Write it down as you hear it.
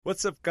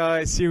What's up,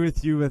 guys? Here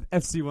with you with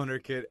FC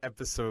Wonderkid,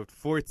 episode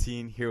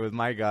 14. Here with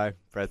my guy,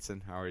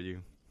 Bretson. How are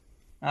you?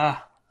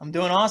 I'm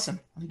doing awesome.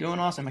 I'm doing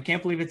awesome. I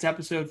can't believe it's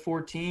episode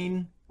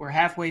 14. We're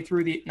halfway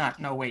through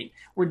no, wait.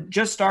 We're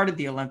just started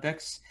the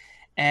Olympics.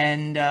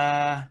 And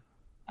I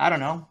don't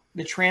know.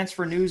 The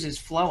transfer news is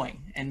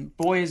flowing. And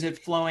boy, is it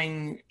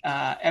flowing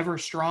ever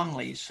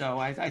strongly. So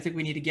I think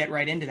we need to get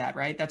right into that,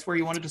 right? That's where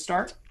you wanted to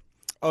start?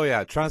 Oh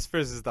yeah,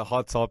 transfers is the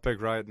hot topic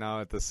right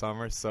now at the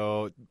summer.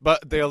 So,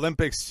 but the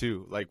Olympics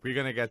too. Like we're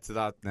gonna get to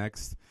that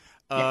next.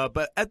 Yeah.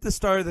 But at the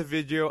start of the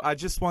video, I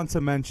just want to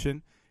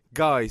mention,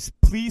 guys,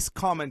 please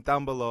comment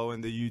down below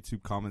in the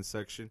YouTube comment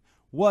section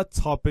what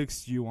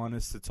topics you want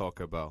us to talk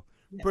about.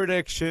 Yeah.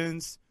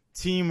 Predictions,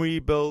 team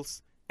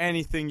rebuilds,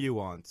 anything you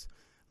want.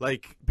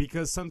 Like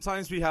because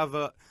sometimes we have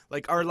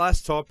our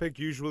last topic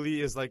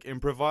usually is like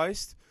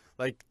improvised.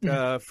 Like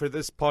for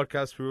this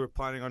podcast, we were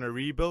planning on a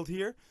rebuild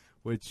here,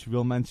 which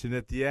we'll mention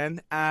at the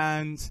end.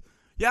 And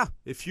yeah,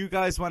 if you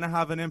guys want to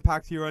have an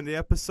impact here on the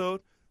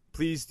episode,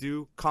 please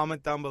do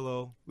comment down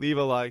below, leave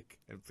a like,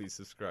 and please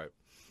subscribe.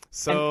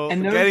 So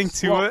And getting those,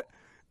 to it.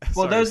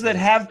 well, Sorry, those that sorry.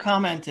 have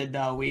commented,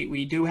 though,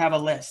 we do have a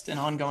list, an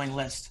ongoing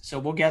list. So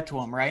we'll get to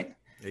them, right?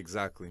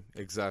 Exactly,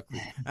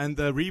 exactly. And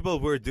the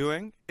rebuild we're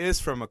doing is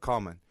from a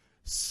comment.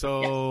 Yeah.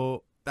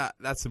 So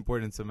that's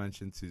important to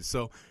mention too.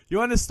 So you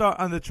want to start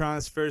on the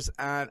transfers,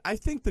 and I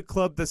think the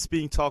club that's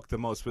being talked the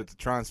most with the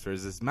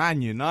transfers is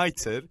Man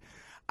United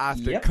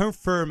after Yep.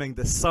 confirming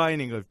the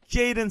signing of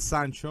Jadon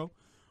Sancho,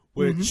 Hmm.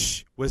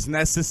 which was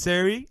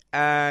necessary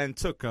and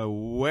took a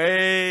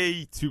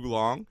way too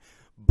long.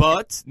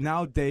 But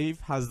now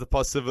Dave has the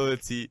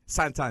possibility,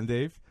 Santan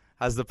Dave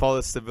has the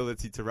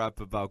possibility to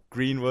rap about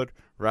Greenwood,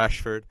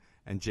 Rashford,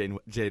 and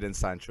Jadon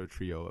Sancho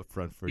trio up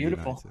front for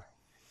Beautiful. United.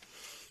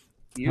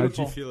 How'd you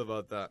Beautiful. feel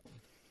about that?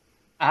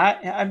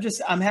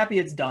 I'm happy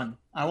it's done.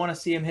 I want to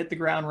see him hit the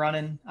ground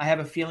running. I have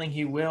a feeling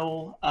he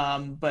will,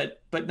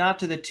 but not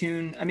to the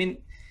tune. I mean,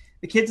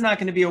 the kid's not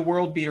going to be a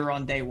world beater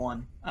on day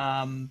one.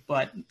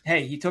 But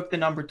hey, he took the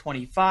number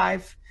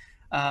 25.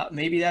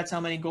 Maybe that's how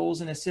many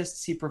goals and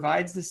assists he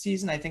provides this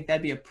season. I think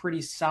that'd be a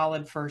pretty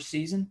solid first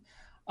season.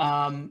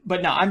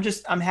 But no,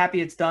 I'm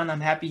happy it's done.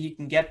 I'm happy he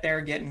can get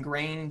there, get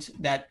ingrained.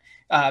 That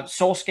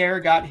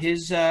Solskjaer got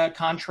his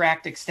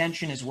contract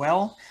extension as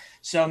well.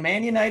 So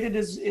Man United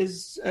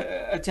is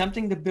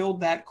attempting to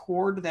build that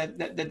cord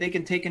that they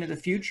can take into the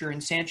future,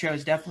 and Sancho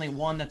is definitely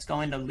one that's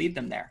going to lead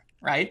them there,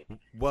 right?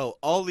 Well,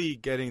 Ollie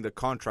getting the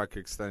contract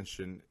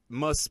extension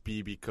must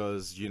be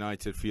because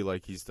United feel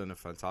like he's done a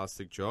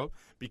fantastic job.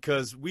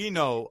 Because we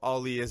know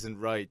Ollie isn't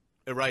right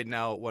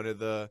now one of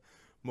the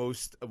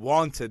most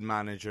wanted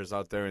managers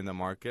out there in the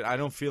market. I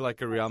don't feel like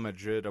a Real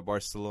Madrid or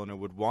Barcelona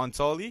would want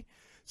Ollie.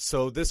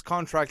 So this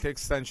contract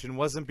extension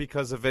wasn't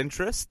because of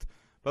interest,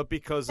 but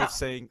because No, of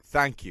saying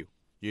thank you.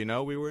 You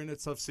know, we were in a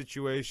tough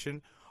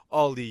situation.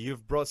 Ollie,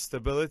 you've brought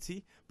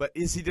stability, but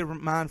is he the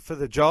man for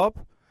the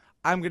job?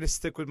 I'm going to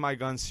stick with my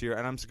guns here,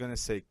 and I'm just going to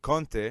say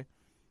Conte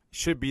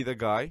should be the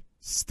guy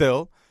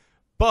still.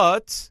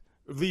 But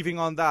leaving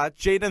on that,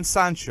 Jadon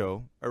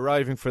Sancho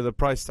arriving for the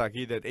price tag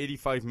he did,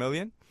 85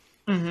 million.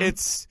 mm-hmm.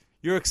 It's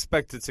you're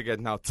expected to get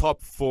now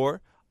top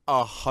four,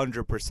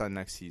 100%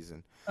 next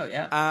season. Oh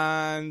yeah,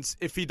 And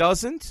if he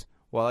doesn't,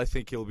 well, I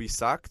think he'll be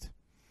sacked.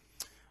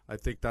 I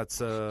think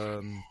that's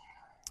an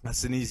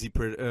easy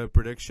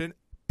prediction.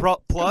 could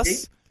be.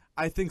 Plus,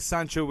 I think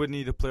Sancho would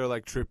need a player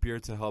like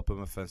Trippier to help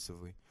him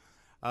offensively.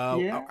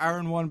 Yeah,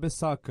 Aaron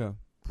Wan-Bissaka,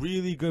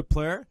 really good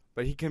player,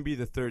 but he can be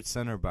the third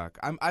center back.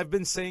 I've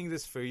been saying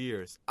this for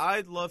years.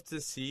 I'd love to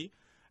see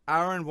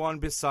Aaron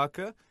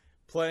Wan-Bissaka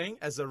playing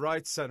as a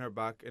right center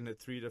back in a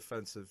three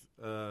defensive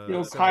the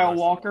old center Kyle back.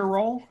 Walker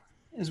role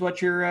is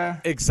what you're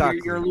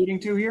Exactly. alluding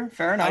to here.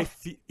 Fair enough.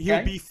 He'll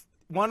Okay. be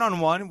one on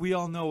one. We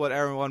all know what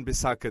Aaron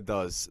Wan-Bissaka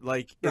does.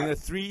 Like in Right. the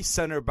three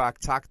center back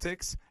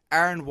tactics,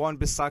 Aaron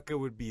Wan-Bissaka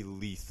would be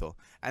lethal,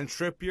 and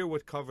Trippier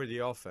would cover the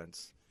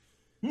offense.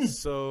 Hmm.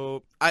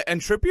 So, and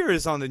Trippier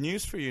is on the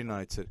news for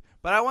United.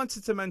 But I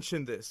wanted to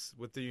mention this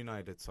with the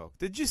United talk.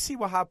 Did you see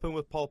what happened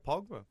with Paul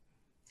Pogba?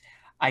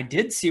 I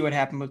did see what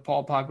happened with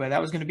Paul Pogba.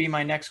 That was going to be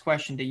my next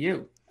question to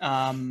you.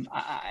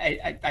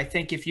 I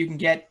think if you can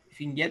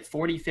get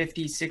 40,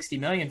 50, 60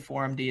 million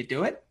for him, do you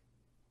do it?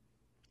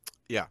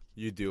 Yeah,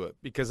 you do it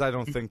because I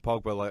don't think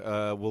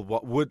Pogba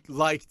would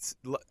like.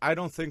 I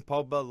don't think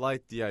Pogba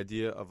liked the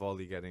idea of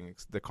Ollie getting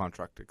the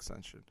contract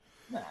extension.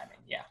 I mean,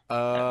 yeah. I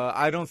mean,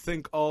 I don't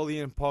think Ollie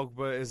and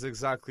Pogba is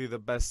exactly the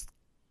best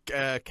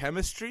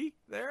chemistry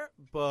there,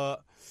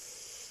 but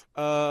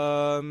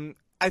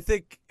I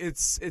think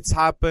it's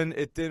happened.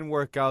 It didn't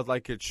work out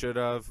like it should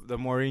have. The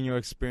Mourinho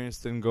experience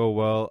didn't go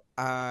well,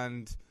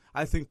 and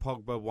I think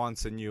Pogba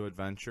wants a new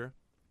adventure.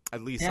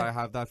 At least yeah. I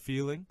have that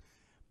feeling.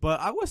 But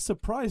I was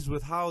surprised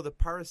with how the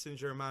Paris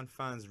Saint-Germain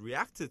fans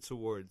reacted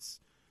towards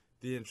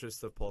the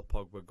interest of Paul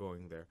Pogba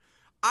going there.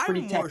 Pretty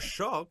I'm more technical.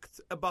 shocked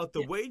about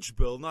the Yeah. wage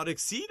bill not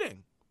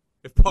exceeding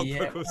if Pogba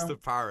Yeah. goes to Well,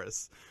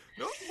 Paris.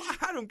 No,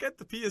 I don't get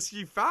the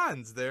PSG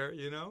fans there,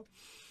 you know?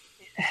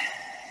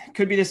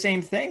 could be the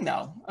same thing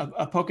though.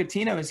 A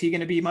Pochettino, is he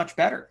going to be much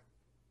better,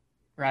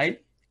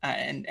 right?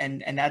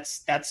 And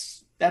that's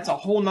a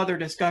whole nother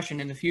discussion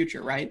in the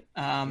future, right?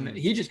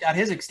 He just got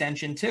his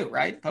extension too,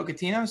 right,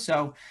 Pochettino?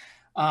 So,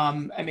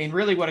 I mean,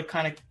 really, what it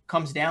kind of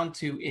comes down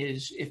to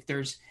is if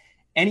there's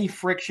any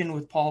friction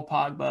with Paul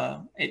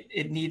Pogba,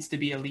 it needs to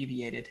be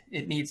alleviated.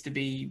 It needs to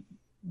be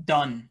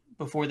done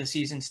before the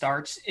season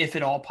starts, if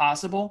at all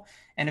possible.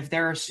 And if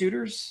there are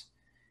suitors,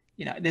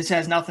 this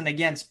has nothing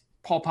against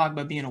Paul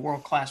Pogba being a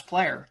world-class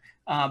player,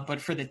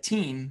 but for the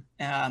team,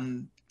 I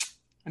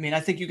mean, I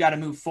think you got to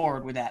move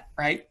forward with that,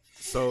 right?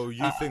 So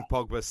you think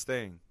Pogba's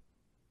staying?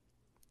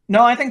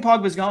 No, I think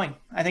Pogba's going.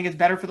 I think it's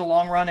better for the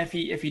long run if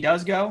he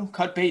does go.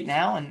 Cut bait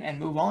now and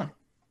move on.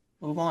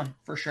 Move on,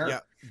 for sure. Yeah,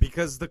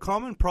 because the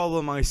common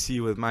problem I see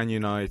with Man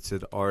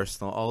United,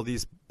 Arsenal, all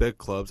these big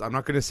clubs, I'm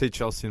not going to say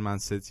Chelsea and Man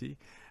City,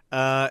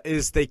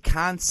 is they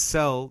can't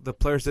sell the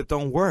players that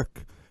don't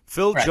work.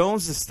 Phil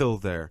Jones is still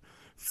there.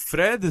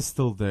 Fred is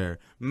still there.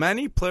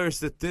 Many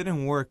players that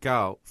didn't work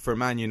out for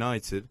Man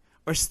United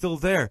are still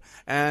there.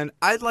 And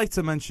I'd like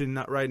to mention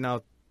that right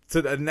now,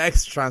 to the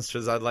next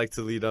transfers I'd like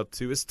to lead up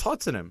to is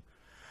Tottenham.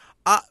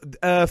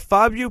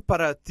 Fabio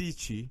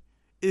Paratici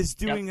is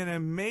doing an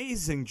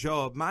amazing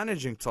job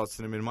managing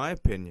Tottenham, in my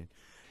opinion.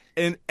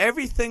 And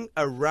everything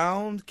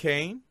around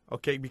Kane,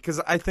 okay, because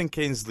I think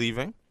Kane's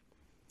leaving.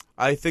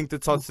 I think the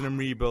Tottenham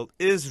rebuild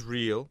is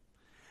real.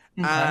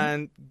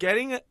 And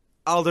getting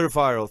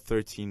Alderweireld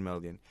 13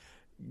 million.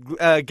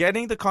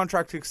 Getting the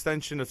contract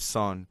extension of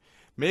Son.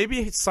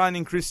 Maybe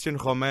signing Christian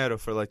Romero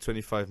for like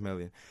 25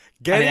 million.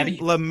 Getting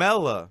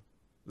Lamella's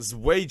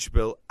wage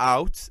bill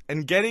out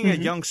and getting a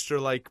youngster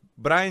like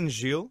Brian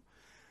Gil.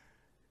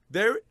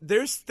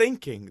 There's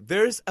thinking.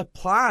 There's a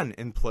plan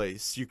in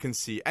place, you can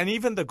see. And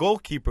even the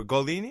goalkeeper,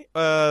 Golini.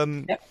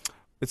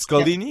 It's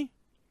Golini.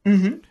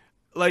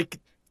 Like,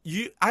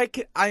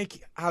 I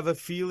have a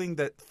feeling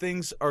that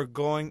things are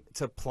going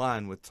to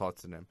plan with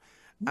Tottenham.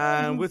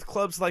 And with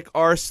clubs like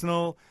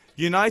Arsenal,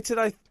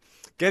 United,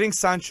 getting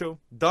Sancho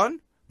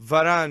done.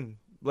 Varane,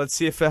 let's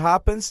see if it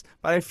happens.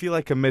 But I feel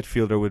like a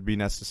midfielder would be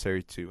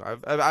necessary too.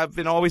 I've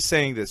been always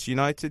saying this.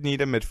 United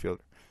need a midfielder.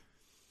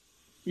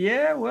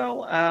 Yeah,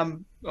 well,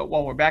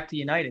 we're back to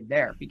United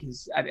there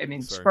because I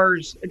mean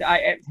Spurs.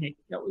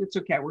 It's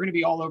okay. We're going to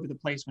be all over the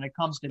place when it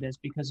comes to this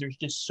because there's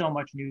just so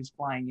much news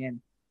flying in.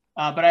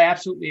 But I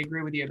absolutely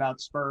agree with you about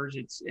Spurs.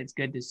 It's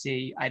good to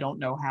see. I don't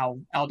know how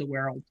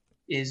Alderweireld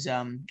is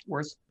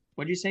worth.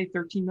 What did you say?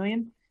 13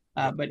 million.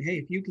 But hey,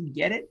 if you can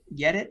get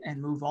it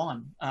and move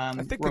on. I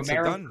think Romero, it's a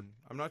done.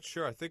 I'm not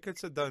sure. I think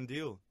it's a done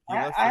deal.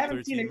 I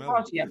haven't seen it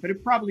cross yet, but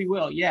it probably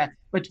will. Yeah,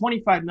 but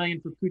 25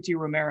 million for Cuti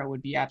Romero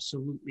would be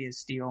absolutely a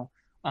steal,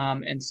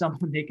 and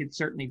someone they could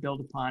certainly build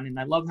upon. And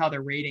I love how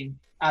they're rating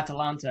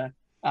Atalanta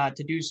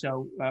to do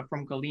so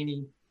from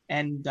Golini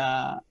and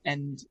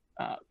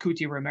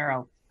Cuti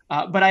Romero.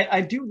 But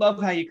I do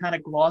love how you kind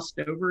of glossed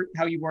over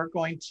how you weren't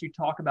going to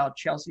talk about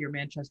Chelsea or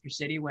Manchester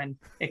City when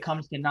it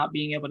comes to not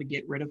being able to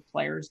get rid of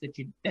players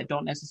that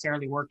don't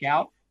necessarily work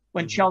out.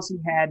 When Chelsea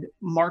had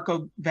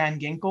Marco Van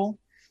Ginkel,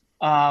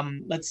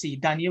 let's see,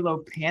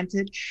 Danilo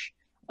Pantic,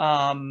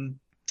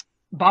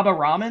 Baba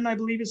Rahman, I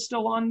believe, is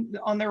still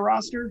on their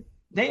roster.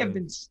 They have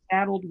been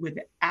saddled with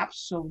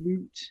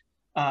absolute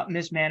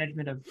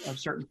mismanagement of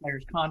certain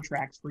players'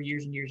 contracts for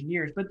years and years and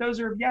years. But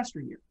those are of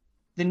yesteryear.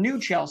 The new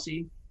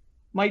Chelsea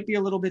might be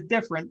a little bit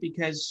different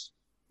because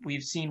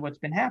we've seen what's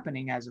been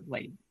happening as of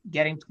late.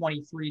 Getting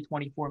 23,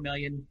 24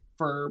 million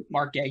for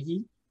Mark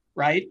Gagey,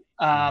 right?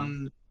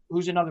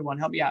 Who's another one?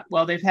 Help me out.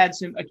 Well, they've had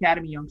some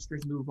academy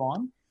youngsters move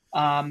on.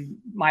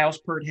 Miles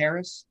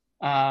Peart-Harris,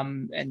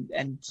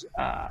 and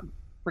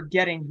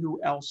forgetting who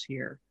else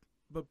here.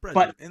 But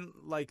Brendan, in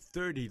like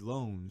 30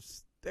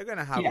 loans, they're going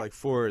to have like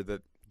 4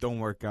 that don't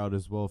work out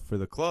as well for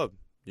the club,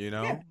 you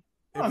know? Yeah.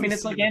 I mean,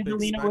 it's like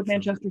Angelino with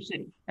Manchester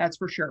City. That's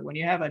for sure. When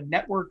you have a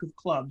network of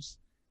clubs,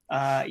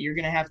 you're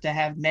going to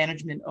have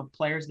management of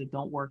players that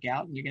don't work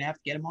out, and you're going to have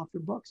to get them off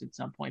your books at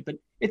some point. But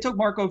it took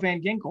Marco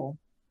Van Ginkel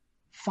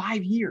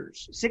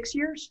 6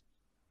 years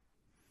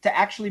to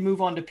actually move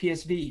on to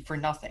PSV for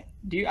nothing.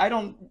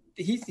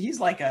 He's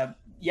like a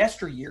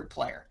yesteryear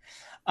player.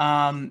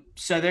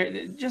 So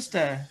they're just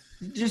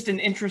an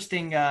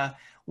interesting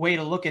way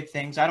to look at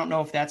things. I don't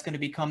know if that's going to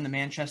become the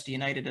Manchester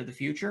United of the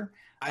future.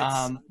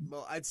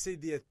 I'd say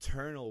the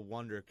eternal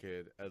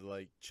Wonderkid at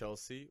like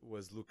Chelsea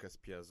was Lucas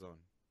Piazon.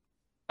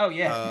 Oh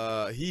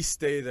yeah, he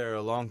stayed there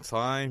a long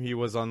time. He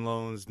was on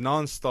loans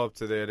nonstop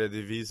to the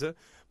Eredivisie,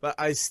 but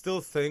I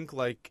still think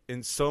like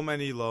in so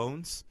many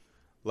loans,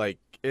 like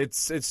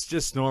it's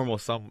just normal.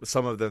 Some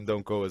of them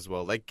don't go as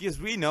well. Like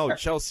as we know,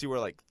 Chelsea were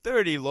like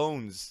 30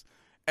 loans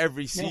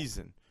every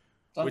season.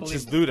 Which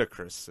is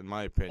ludicrous in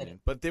my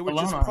opinion, but they were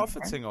just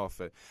profiting off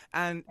it,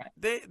 and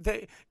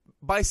they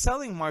by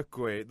selling Mark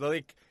Guay,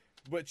 like,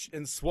 which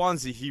in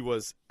Swansea he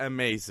was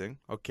amazing.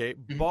 Okay,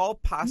 ball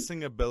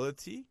passing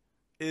ability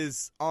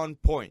is on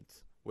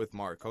point with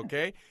Mark.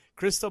 Okay,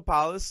 Crystal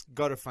Palace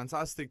got a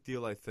fantastic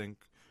deal, I think,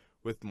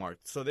 with Mark.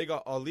 So they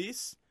got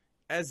Olise,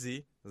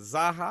 Eze,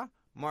 Zaha,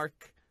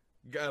 Mark,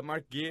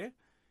 Mark Gué.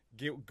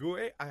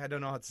 Gué. I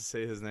don't know how to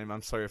say his name.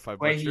 I'm sorry if I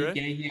Way butcher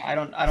it. I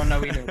don't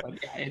know either, but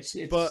yeah, it's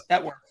But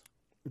that works.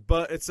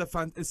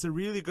 it's a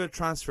really good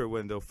transfer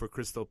window for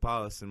Crystal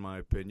Palace in my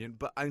opinion.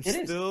 But I'm It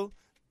is. still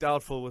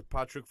doubtful with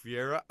Patrick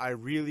Vieira. I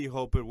really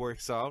hope it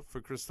works out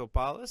for Crystal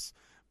Palace.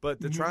 But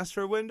the Mhm.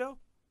 transfer window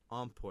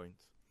on point.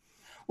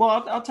 Well,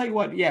 I'll tell you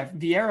what. Yeah,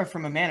 Vieira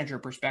from a manager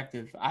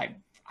perspective, I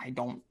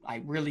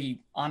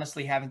really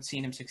honestly haven't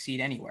seen him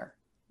succeed anywhere,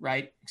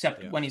 right?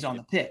 Except Yeah. when he's on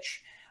the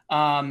pitch.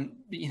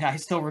 I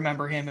still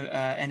remember him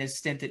and his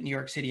stint at New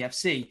York City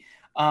FC.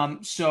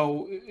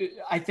 So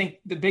I think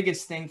the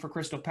biggest thing for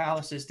Crystal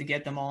Palace is to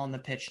get them all on the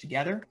pitch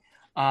together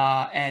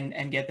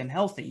and get them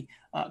healthy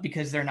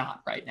because they're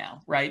not right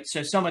now, right?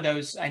 So some of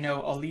those, I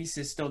know Elise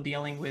is still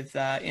dealing with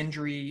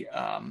injury.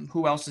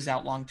 Who else is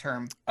out long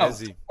term? Oh,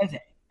 Ezzy.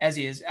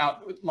 Ezzy is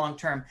out long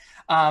term.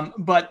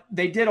 But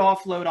they did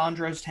offload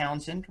Andros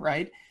Townsend,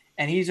 right?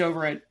 And he's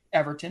over at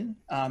Everton,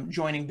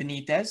 joining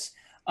Benitez.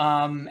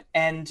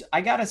 And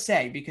I got to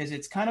say, because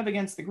it's kind of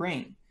against the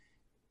grain,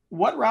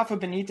 what Rafa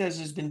Benitez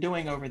has been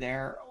doing over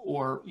there,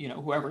 or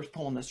whoever's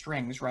pulling the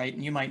strings, right?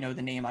 And you might know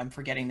the name. I'm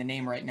forgetting the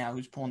name right now.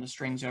 Who's pulling the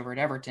strings over at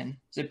Everton?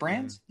 Is it Mm,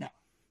 Brands? No.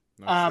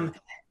 not Um.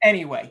 sure.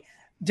 Anyway,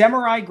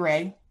 Demarai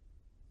Gray,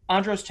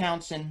 Andros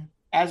Townsend,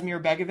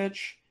 Asmir Begovic.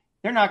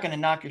 They're not going to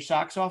knock your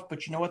socks off,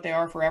 but you know what they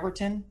are for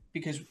Everton?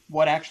 Because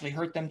what actually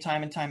hurt them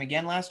time and time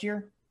again last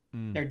year?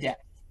 Mm. Their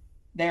depth.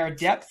 They are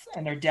depth,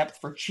 and they're depth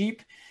for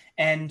cheap.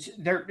 And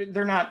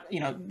they're not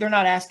they're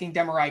not asking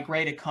Demarai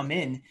Gray to come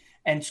in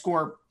and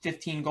score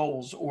 15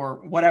 goals or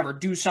whatever,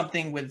 do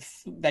something with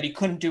that he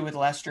couldn't do with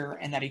Leicester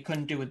and that he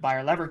couldn't do with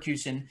Bayer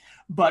Leverkusen.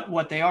 But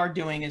what they are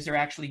doing is they're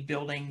actually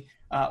building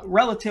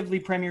relatively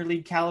Premier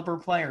League caliber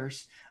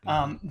players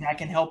Mm-hmm. that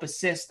can help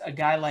assist a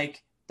guy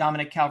like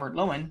Dominic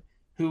Calvert-Lewin,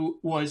 who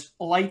was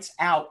lights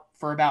out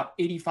for about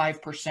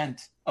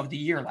 85% of the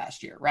year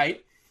last year,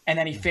 right? And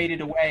then he Mm-hmm.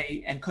 faded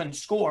away and couldn't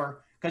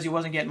score because he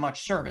wasn't getting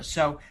much service.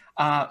 So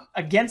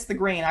against the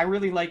grain, I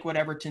really like what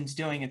Everton's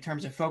doing in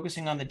terms of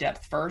focusing on the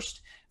depth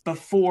first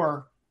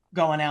before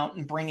going out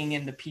and bringing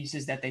in the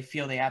pieces that they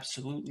feel they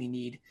absolutely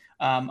need.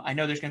 I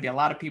know there's going to be a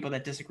lot of people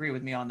that disagree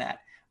with me on that.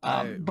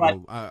 But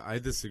I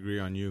disagree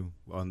on you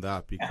on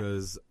that yeah.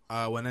 because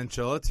when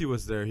Ancelotti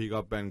was there, he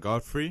got Ben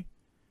Godfrey.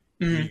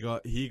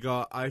 Mhm. He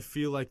got. I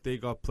feel like they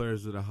got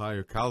players with a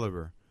higher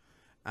caliber,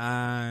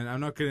 and I'm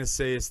not gonna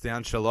say it's the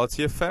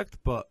Ancelotti effect,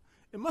 but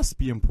it must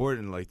be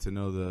important, like to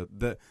know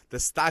the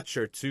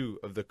stature too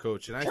of the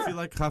coach. And I feel Sure.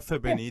 like Rafa Yeah.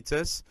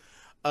 Benitez.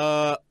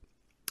 Uh,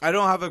 I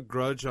don't have a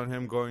grudge on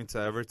him going to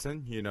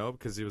Everton,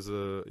 because he's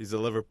a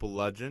Liverpool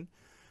legend.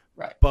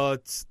 Right.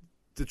 But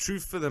the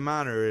truth of the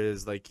matter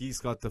is, like, he's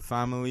got the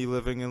family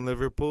living in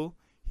Liverpool.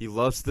 He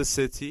loves the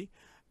city,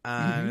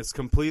 and Mhm. it's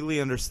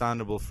completely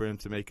understandable for him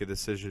to make a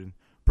decision,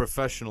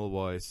 professional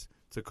wise,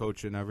 to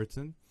coach in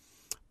Everton.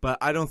 But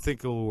I don't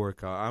think it will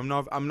work out.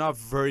 I'm not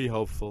very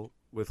hopeful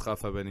with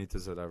Rafa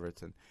Benitez at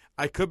Everton.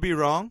 I could be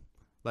wrong,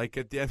 like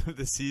at the end of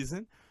the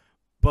season,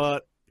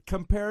 but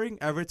comparing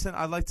Everton,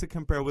 I'd like to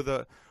compare with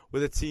a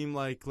team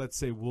like, let's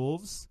say,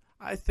 Wolves.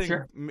 I think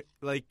Sure.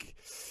 like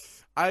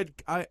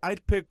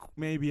I'd pick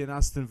maybe an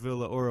Aston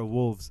Villa or a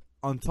Wolves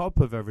on top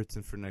of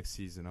Everton for next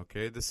season.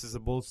 Okay, this is a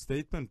bold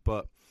statement,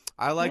 but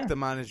I like Yeah. the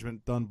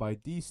management done by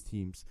these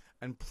teams,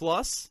 and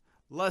plus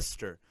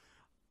Leicester.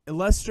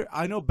 Leicester,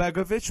 I know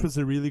Begovic was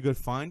a really good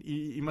find.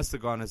 He must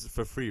have gone as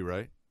for free,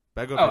 right? Oh,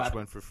 Begovic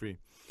went for free.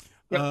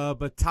 yep.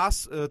 But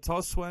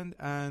Toswend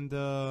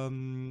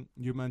and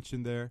you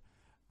mentioned there,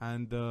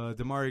 and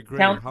Demari Gray.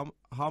 Town.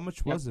 How much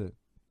Yep. was it?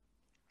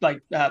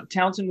 Like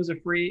Townsend was a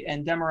free,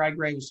 and Demarai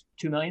Gray was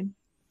 2 million.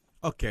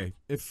 Okay,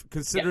 if Yeah.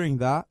 considering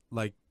that,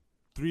 like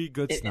three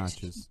good It,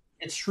 snatches.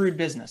 it's shrewd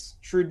business,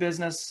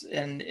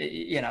 and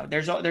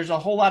there's a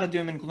whole lot of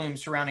doom and gloom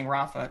surrounding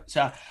Rafa.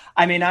 So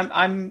I mean,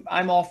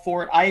 I'm all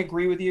for it. I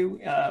agree with you.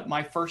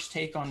 My first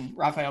take on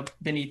Rafael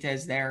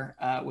Benitez there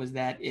was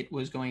that it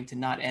was going to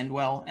not end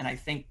well, and I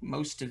think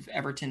most of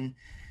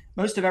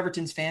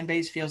Everton's fan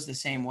base feels the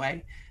same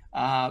way.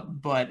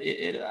 But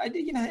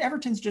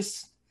Everton's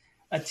just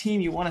a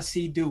team you want to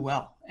see do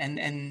well,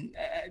 and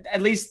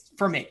at least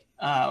for me,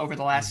 over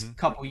the Mm-hmm. last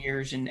couple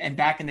years, and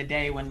back in the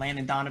day when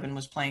Landon Donovan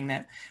was playing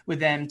that with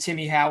them,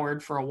 Timmy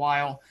Howard for a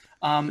while.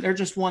 They're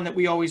just one that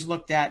we always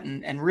looked at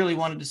and really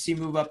wanted to see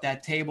move up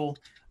that table.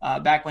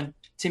 Back when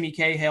Timmy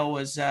Cahill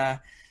was uh,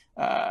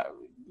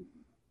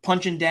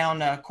 punching down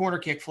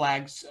corner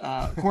flags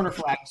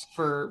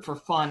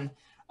for fun.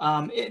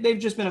 They've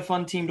just been a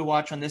fun team to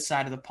watch on this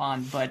side of the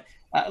pond. But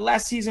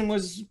last season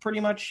was pretty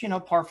much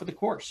par for the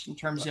course in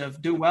terms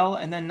of do well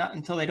and then not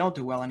until they don't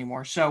do well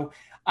anymore. So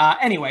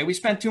anyway, we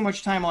spent too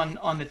much time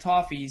on the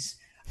Toffees.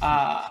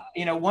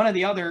 One of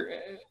the other,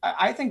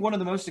 I think one of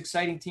the most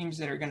exciting teams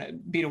that are going to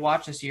be to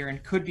watch this year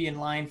and could be in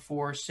line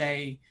for,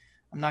 say,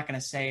 I'm not going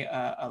to say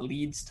a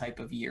Leeds type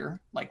of year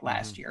like Mm-hmm.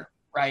 last year,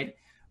 right?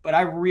 But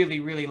I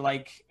really, really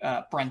like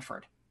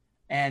Brentford,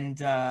 and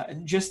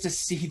just to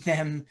see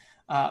them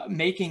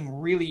making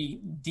really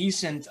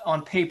decent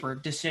on paper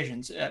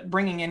decisions,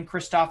 bringing in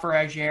Christopher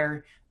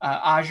Ajer,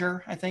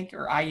 I think,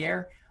 or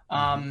Ayer,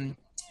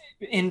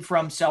 in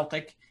from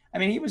Celtic. I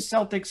mean, he was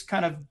Celtic's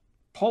kind of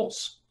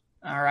pulse,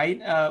 all right,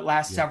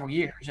 last Yeah. several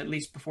years, at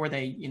least before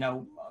they,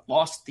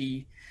 lost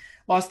the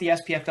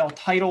SPFL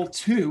title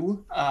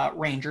to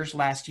Rangers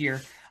last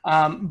year.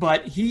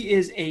 But he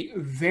is a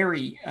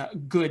very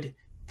good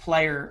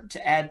player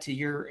to add to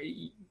your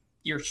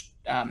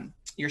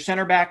your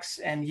center backs,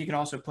 and he can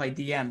also play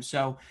DM.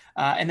 So,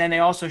 and then they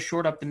also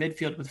shored up the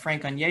midfield with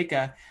Frank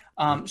Onyeka.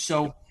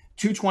 So,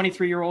 two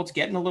 23-year-olds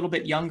getting a little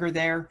bit younger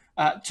there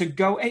to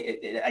go.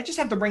 I just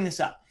have to bring this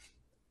up.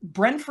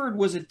 Brentford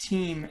was a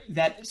team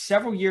that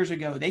several years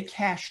ago they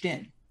cashed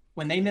in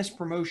when they missed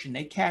promotion.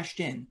 They cashed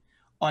in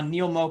on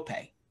Neil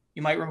Mopé.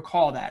 You might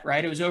recall that,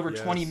 right? It was over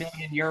 20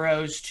 million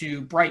euros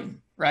to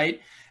Brighton, right?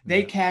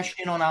 They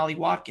cashed in on Ollie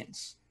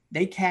Watkins.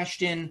 They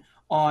cashed in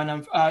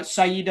on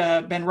Saeed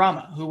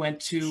Benrahma, who went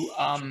to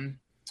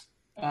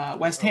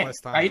West Ham,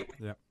 right?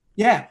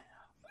 Yeah.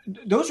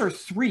 Those are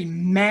three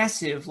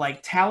massive,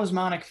 like,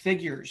 talismanic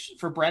figures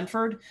for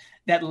Brentford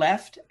that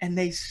left, and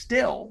they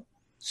still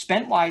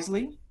spent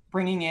wisely,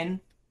 bringing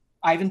in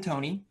Ivan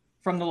Toney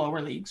from the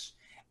lower leagues,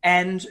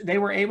 and they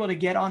were able to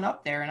get on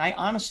up there. And I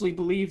honestly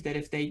believe that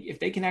if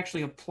they can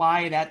actually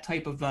apply that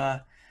type of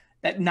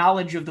that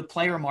knowledge of the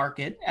player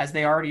market, as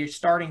they already are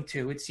starting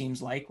to, it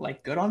seems like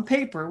good on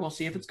paper. We'll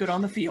see if it's good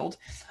on the field.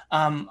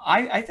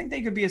 I think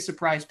they could be a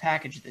surprise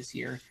package this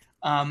year.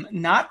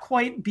 Not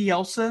quite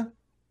Bielsa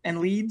and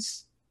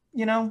Leeds,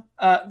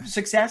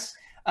 success,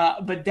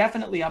 but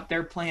definitely up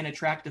there playing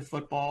attractive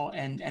football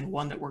and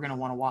one that we're going to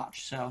want to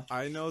watch. So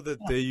I know that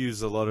they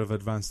use a lot of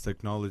advanced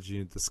technology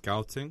in the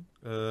scouting,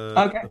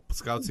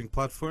 scouting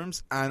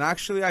platforms. And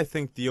actually, I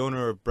think the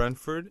owner of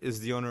Brentford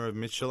is the owner of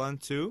Michelin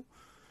too.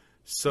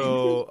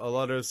 So a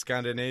lot of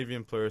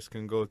Scandinavian players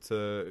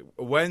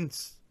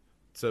went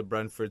to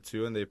Brentford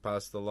too, and they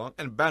passed along.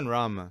 And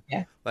Benrahma,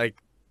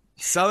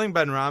 selling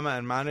Benrahma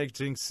and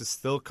managing to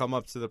still come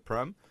up to the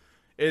Prem,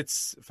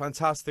 it's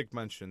fantastic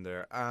mention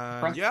there.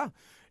 And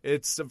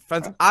it's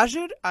fantastic.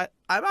 Ajid,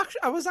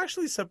 I was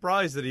actually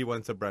surprised that he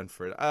went to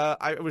Brentford.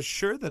 I was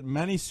sure that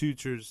many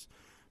suitors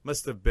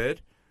must have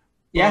bid.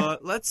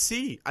 But let's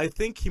see. I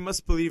think he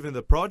must believe in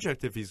the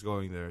project if he's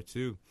going there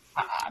too.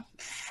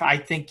 I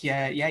think,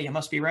 you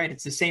must be right.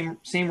 It's the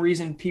same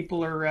reason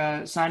people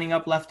are signing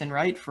up left and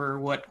right for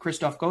what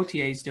Christophe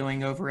Gauthier is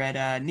doing over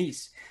at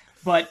Nice.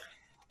 But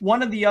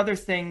one of the other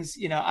things,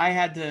 I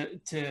had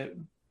to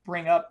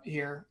bring up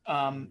here,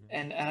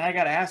 and I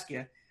got to ask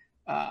you,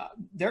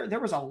 there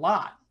was a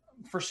lot,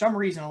 for some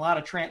reason,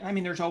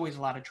 there's always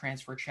a lot of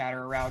transfer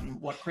chatter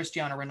around what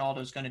Cristiano Ronaldo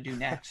is going to do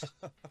next.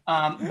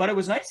 But it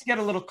was nice to get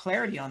a little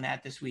clarity on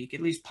that this week.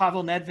 At least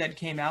Pavel Nedved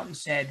came out and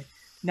said,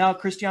 no,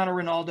 Cristiano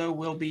Ronaldo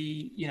will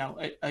be,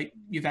 a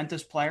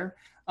Juventus player.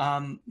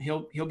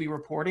 He'll be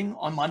reporting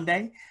on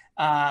Monday.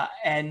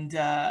 And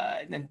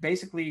then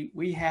basically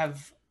we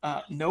have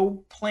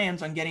no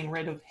plans on getting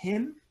rid of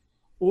him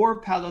or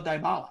Paulo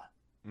Dybala,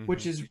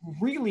 which is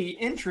really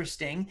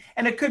interesting.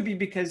 And it could be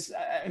because,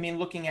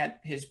 looking at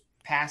his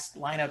past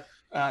lineup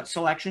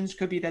selections,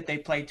 could be that they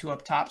play two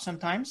up top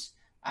sometimes.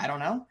 I don't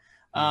know.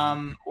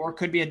 Or it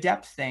could be a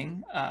depth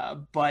thing.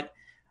 But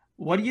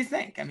what do you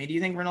think? Do you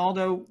think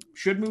Ronaldo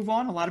should move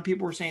on? A lot of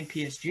people were saying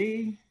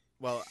PSG.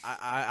 Well,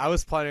 I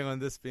was planning on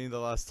this being the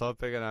last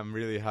topic, and I'm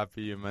really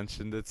happy you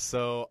mentioned it.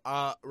 So,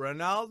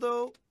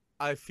 Ronaldo,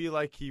 I feel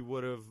like he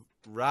would have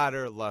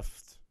rather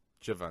left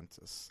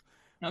Juventus.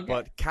 Okay.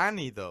 But can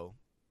he, though?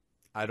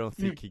 I don't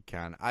think he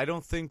can. I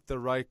don't think the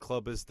right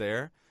club is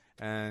there.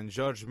 And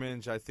George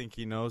Minge, I think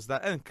he knows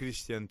that. And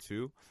Christian,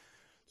 too.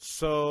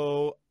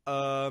 So,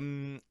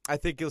 I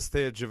think he'll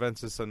stay at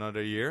Juventus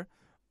another year.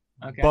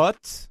 Okay.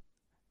 But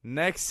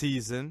next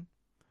season,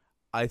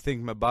 I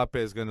think Mbappe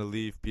is going to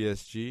leave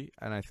PSG,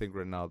 and I think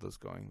Ronaldo's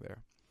going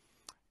there.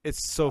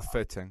 It's so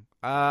fitting.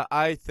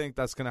 I think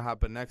that's going to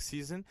happen next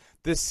season.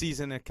 This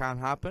season, it can't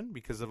happen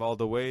because of all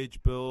the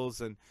wage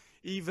bills and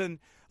even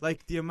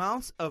the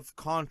amount of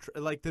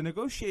the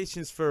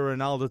negotiations for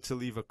Ronaldo to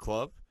leave a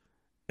club.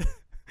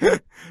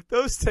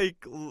 Those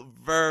take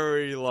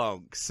very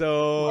long.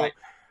 So.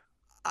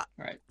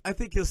 Right. I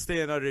think he'll stay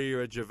another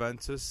year at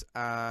Juventus,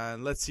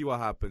 and let's see what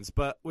happens.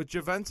 But with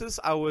Juventus,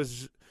 I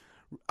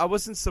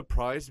wasn't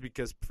surprised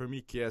because for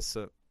me,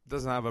 Chiesa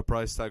doesn't have a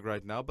price tag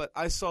right now. But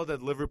I saw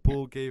that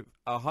Liverpool gave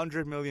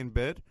 $100 million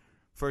bid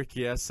for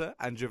Chiesa,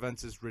 and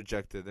Juventus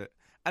rejected it,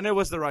 and it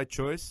was the right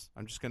choice.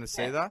 I'm just gonna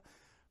say that.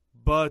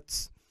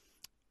 But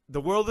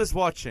the world is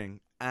watching,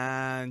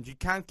 and you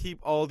can't keep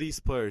all these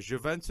players.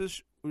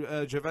 Juventus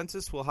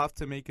will have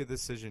to make a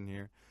decision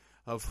here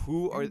of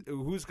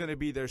who's going to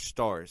be their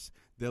stars.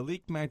 The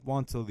league might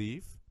want to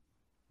leave.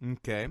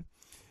 Okay.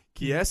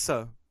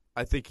 Chiesa,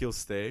 I think he'll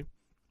stay.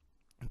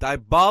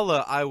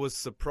 Dybala, I was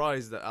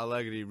surprised that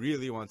Allegri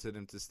really wanted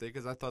him to stay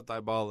because I thought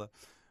Dybala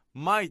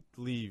might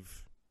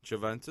leave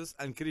Juventus,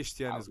 and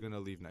Christian is going to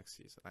leave next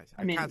season.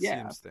 I can't see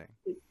him staying.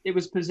 It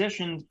was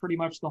positioned pretty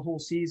much the whole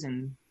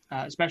season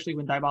especially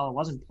when Dybala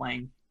wasn't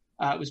playing,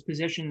 it was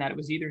positioned that it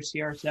was either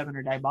CR7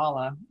 or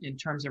Dybala in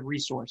terms of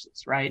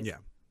resources, right? Yeah.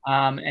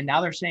 And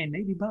now they're saying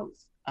maybe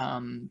both.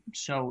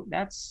 So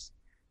that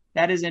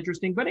is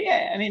interesting. But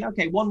yeah, I mean,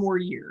 okay, one more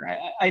year.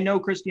 I know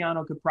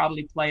Cristiano could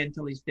probably play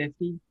until he's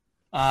 50,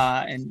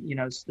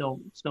 and still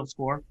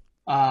score.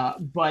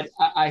 But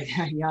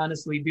I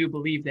honestly do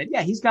believe that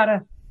he's got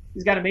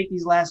to make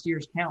these last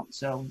years count.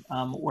 So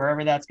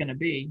wherever that's going to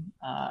be,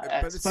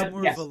 But it's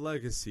more of a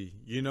legacy.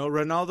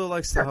 Ronaldo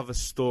likes to have a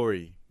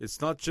story. It's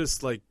not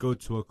just like go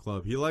to a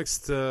club. He likes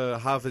to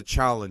have a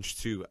challenge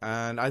too.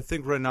 And I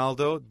think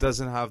Ronaldo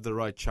doesn't have the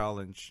right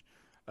challenge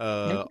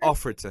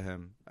offered to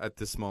him at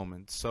this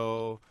moment.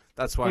 So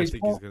that's why I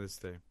think he's going to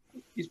stay.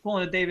 He's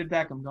pulling a David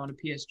Beckham going to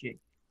PSG.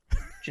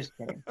 Just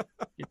kidding.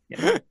 Just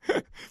kidding.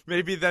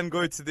 Maybe then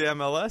going to the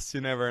MLS.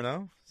 You never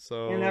know.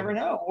 So you never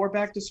know. Or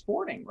back to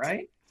Sporting,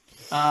 right?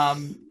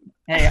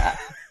 Hey,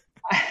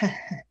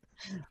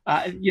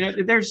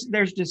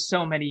 there's just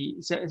so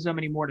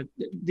many more to.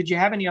 Did you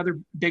have any other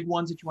big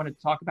ones that you wanted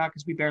to talk about?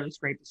 Because we barely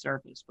scraped the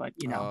surface, but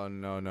Oh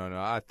no.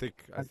 I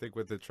think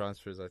with the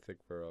transfers, I think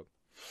we're up.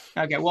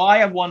 Okay, well, I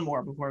have one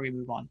more before we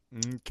move on.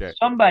 Okay.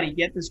 Somebody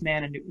get this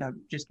man a new. No,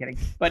 just kidding.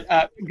 But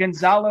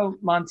Gonzalo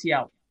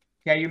Montiel.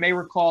 Okay, you may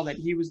recall that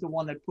he was the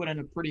one that put in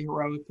a pretty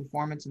heroic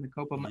performance in the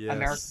Copa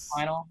America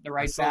final. The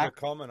right back. I saw a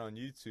comment on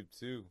YouTube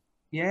too.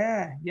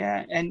 Yeah,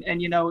 and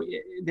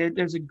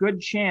there's a good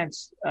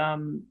chance.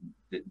 I'm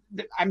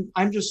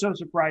just so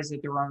surprised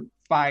that there aren't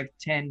 5,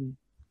 10,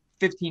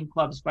 15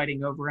 clubs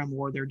fighting over him,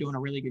 or they're doing a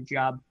really good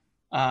job.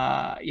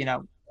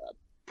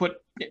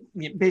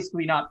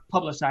 Basically not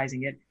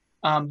publicizing it.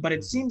 But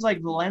it seems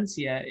like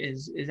Valencia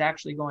is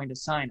actually going to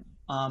sign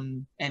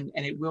him. And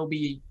it will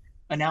be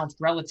announced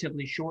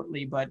relatively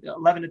shortly, but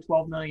 11 to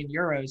 12 million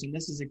euros. And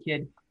this is a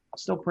kid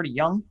still pretty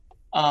young.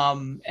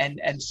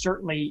 And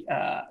certainly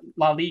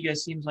La Liga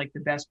seems like the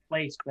best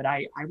place, but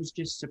I was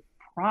just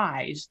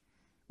surprised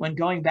when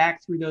going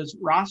back through those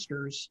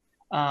rosters,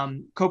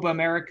 Copa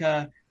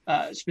America,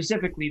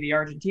 specifically the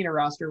Argentina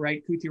roster,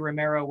 right? Cuti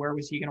Romero, where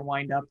was he going to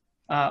wind up?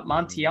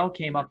 Montiel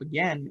came up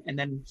again and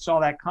then saw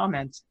that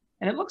comment,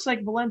 and it looks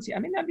like Valencia. I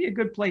mean, that'd be a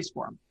good place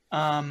for him.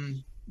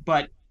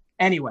 But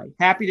anyway,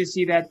 happy to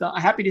see that.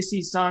 Happy to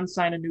see Son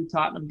sign a new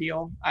Tottenham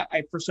deal.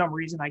 I for some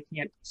reason, I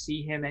can't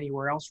see him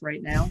anywhere else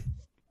right now.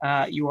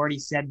 You already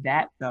said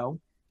that though.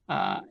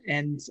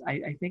 And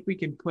I think we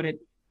can put it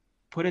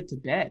to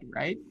bed,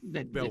 right?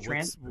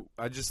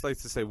 I just like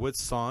to say with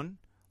Son,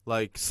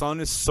 Son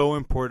is so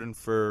important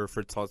for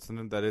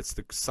Tottenham that it's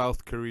the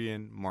South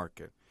Korean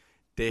market.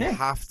 They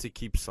have to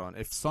keep Son.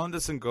 If Son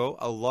doesn't go,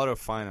 a lot of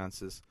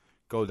finances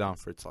go down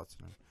for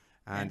Tottenham.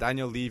 And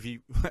Daniel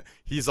Levy,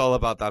 he's all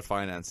about that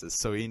finances,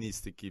 so he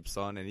needs to keep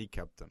Son, and he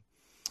kept them.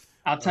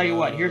 I'll tell you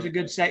what. Here's a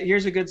good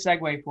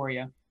segue for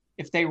you.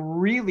 If they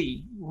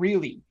really,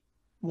 really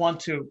want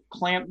to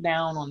clamp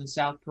down on the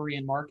South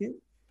Korean market,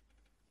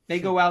 they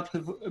go out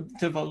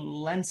to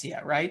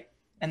Valencia, right?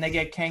 And they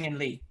get Kang and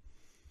Lee,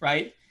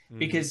 right? Mm-hmm.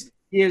 Because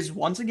he is,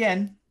 once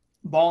again,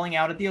 balling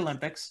out at the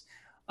Olympics.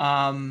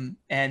 And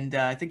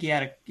I think he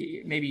had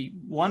maybe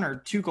 1 or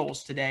 2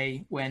 goals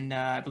today when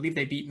I believe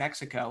they beat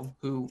Mexico,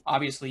 who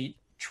obviously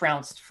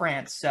trounced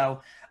France.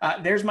 So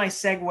there's my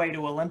segue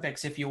to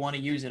Olympics if you want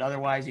to use it.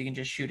 Otherwise, you can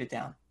just shoot it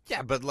down.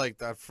 Yeah, but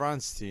that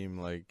France team,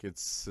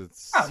 it's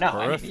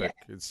horrific. I mean,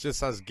 It's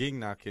just as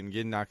Gignac, and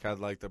Gignac had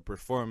the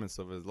performance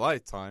of his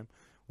lifetime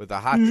with a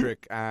hat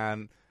trick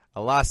and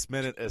a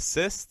last-minute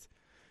assist,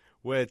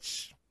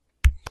 which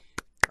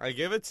I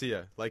give it to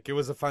you. It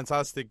was a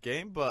fantastic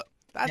game, but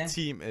that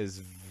team is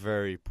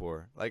very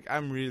poor.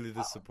 I'm really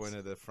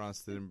disappointed that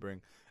France didn't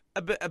bring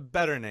a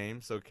better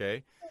names,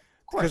 okay?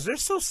 Because they're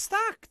so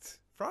stacked.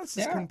 France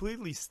is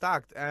completely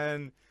stacked,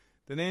 and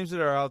the names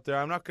that are out there,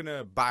 I'm not going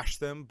to bash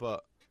them,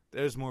 but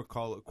there's more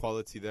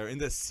quality there in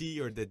the C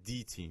or the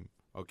D team,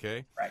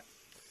 okay? Right.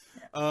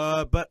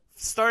 Yeah. But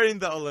starting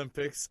the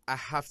Olympics, I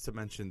have to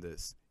mention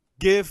this.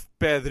 Give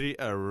Pedri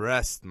a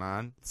rest,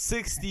 man.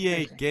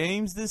 68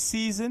 games this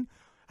season.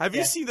 Have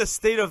you seen the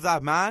state of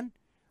that man?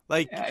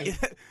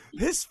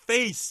 His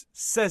face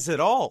says it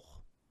all.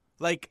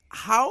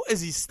 How is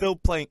he still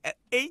playing at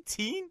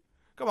 18?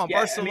 Come on,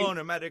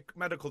 Barcelona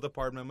medical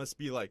department must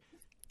be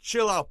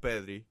chill out,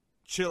 Pedri.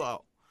 Chill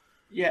out.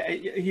 Yeah,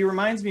 he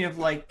reminds me of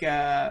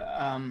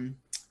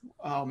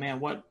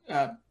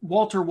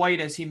Walter White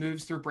as he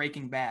moves through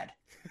Breaking Bad,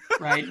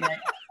 right?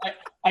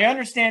 I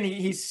understand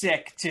he's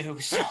sick too,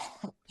 so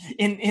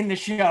in the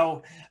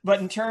show, but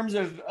in terms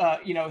of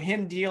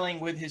him dealing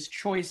with his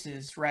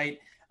choices, right?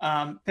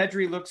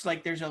 Pedri looks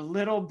like there's a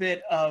little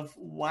bit of,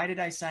 why did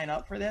I sign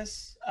up for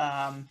this?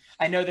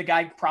 I know the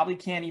guy probably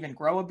can't even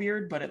grow a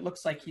beard, but it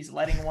looks like he's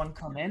letting one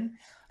come in.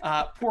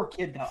 Poor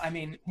kid, though. I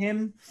mean,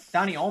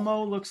 Donny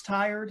Olmo looks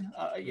tired.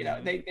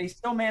 They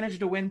still managed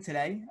to win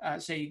today,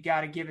 so you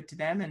got to give it to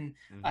them. And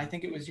I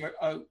think it was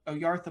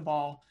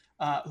Oyarzabal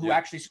who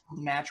actually scored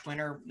the match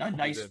winner. A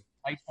nice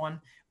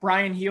one.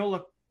 Brian Heel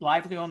looked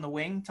lively on the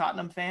wing.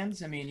 Tottenham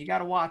fans, I mean, you got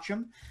to watch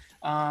him.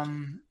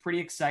 Pretty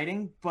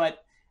exciting,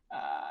 but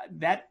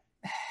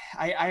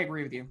I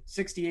agree with you.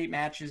 68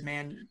 matches,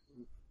 man.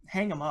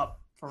 Hang them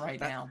up for right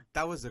now.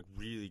 That was a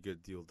really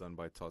good deal done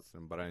by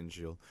Tottenham, Brian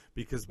Gil,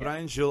 because Yeah.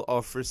 Brian Gil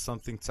offers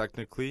something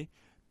technically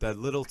that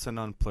little to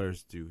none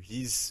players do.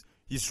 He's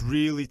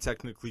really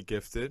technically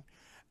gifted,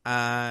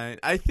 and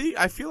I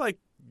feel like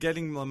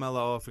getting Lamella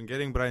off and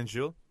getting Brian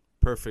Gil,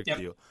 perfect Yep.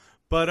 deal.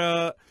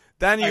 But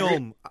Danny I agree.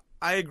 Olm,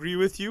 I agree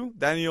with you.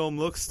 Danny Olm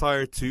looks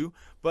tired too,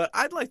 but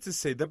I'd like to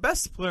say the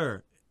best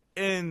player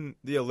in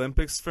the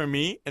Olympics for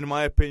me, in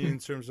my opinion, in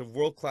terms of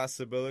world class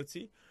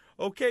ability.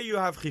 Okay, you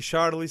have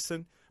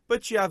Richarlison,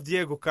 but you have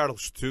Diego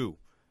Carlos too.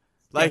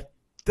 Like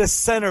the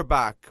center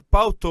back,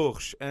 Pau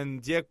Torres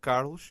and Diego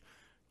Carlos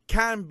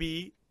can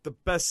be the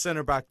best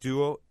center back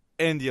duo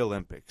in the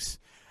Olympics.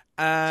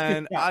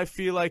 And Yeah. I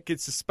feel like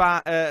it's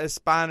a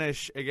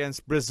Spanish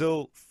against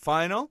Brazil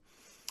final.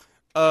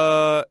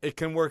 It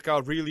can work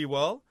out really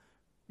well.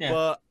 Yeah.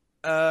 But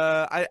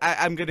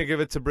I'm going to give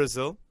it to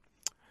Brazil.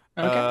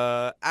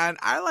 Okay. And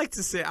I like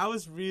to say I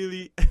was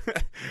really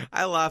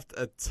I laughed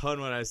a ton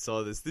when I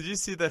saw this. Did you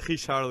see that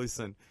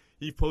Richarlison?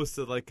 He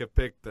posted like a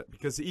pic that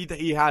because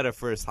he had a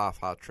first half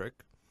hat trick.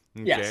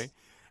 Okay. Yes.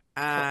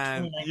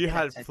 And 29 you had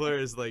minutes, I think.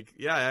 players like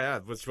yeah,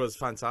 which was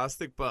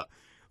fantastic, but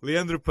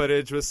Leandro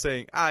Paredes was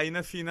saying, in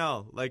a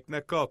final, like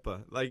na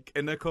Copa, like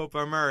in the Copa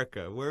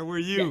America. Where were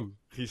you,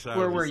 Richarlison?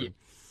 Where were you?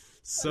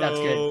 So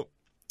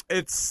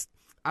That's good.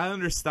 I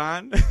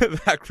understand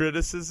that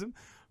criticism,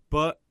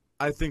 but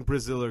I think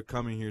Brazil are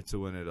coming here to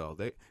win it all.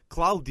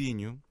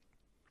 Claudinho,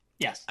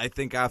 Yes. I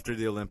think after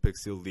the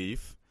Olympics he'll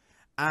leave,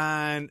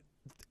 and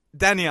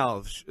Dani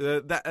Alves.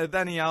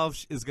 Dani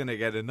Alves is gonna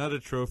get another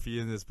trophy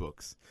in his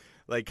books.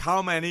 Like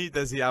how many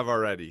does he have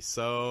already?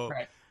 So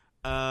Right.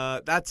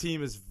 that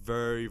team is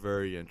very,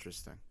 very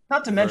interesting.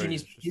 Not to Very mention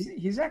interesting.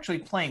 he's actually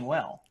playing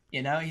well.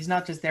 You know, he's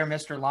not just their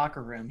Mr.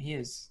 Locker Room. He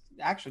is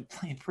actually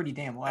playing pretty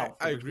damn well.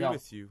 I agree Brazil.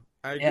 with you.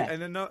 I agree. Yeah.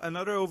 And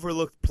another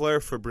overlooked player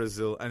for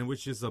Brazil, and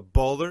which is a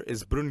baller,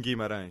 is Bruno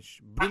Guimarães.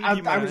 Bruno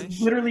I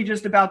was literally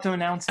just about to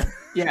announce him.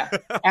 Yeah,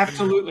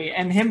 absolutely.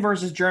 And him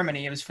versus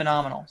Germany, it was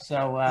phenomenal.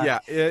 So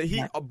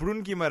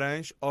Bruno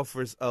Guimarães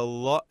offers a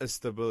lot of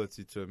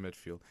stability to a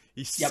midfield.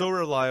 He's Yep. so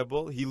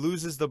reliable. He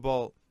loses the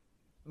ball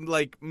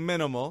like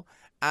minimal,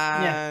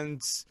 and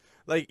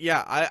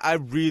I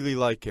really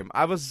like him.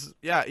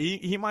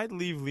 He might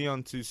leave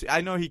Lyon too.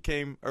 I know he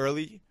came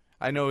early.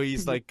 I know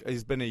he's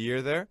been a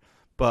year there,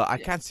 but I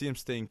can't see him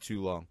staying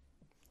too long.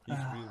 He's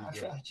really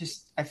good.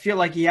 I feel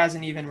like he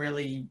hasn't even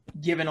really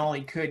given all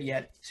he could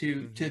yet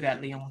to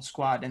that Lyon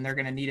squad, and they're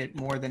going to need it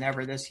more than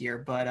ever this year.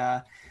 But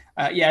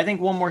I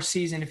think one more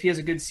season, if he has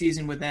a good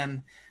season with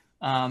them,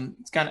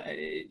 it's gonna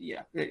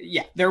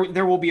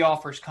there will be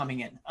offers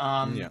coming in.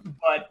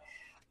 But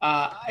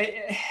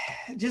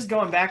just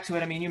going back to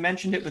it, I mean, you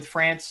mentioned it with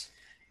France,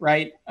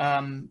 right?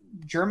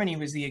 Germany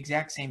was the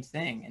exact same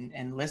thing,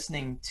 and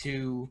listening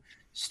to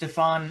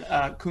Stefan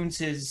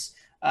Kuntz's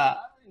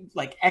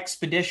like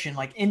expedition,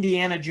 like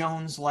Indiana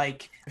Jones,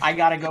 like I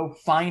got to go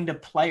find a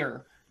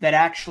player that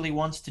actually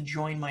wants to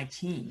join my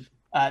team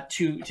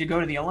to go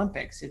to the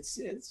Olympics.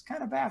 It's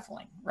kind of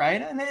baffling,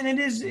 right? And it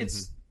is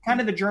it's kind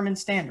of the German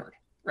standard,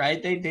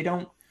 right? They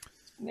don't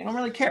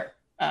really care.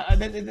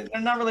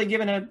 They're not really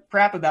giving a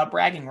crap about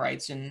bragging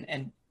rights,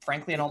 and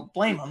frankly, I don't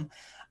blame them.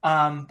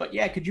 But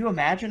yeah, could you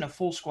imagine a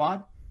full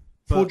squad,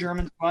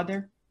 German squad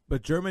there?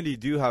 But Germany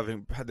do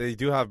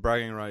have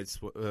bragging rights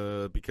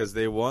because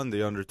they won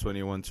the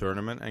under-21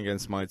 tournament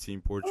against my team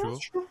Portugal. Oh,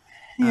 that's true.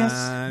 Yes,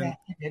 And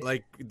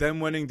like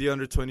them winning the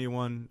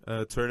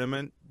under-21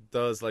 tournament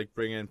does like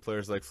bring in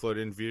players like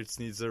Florian Wirtz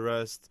needs a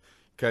rest,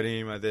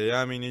 Karim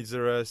Adeyemi needs a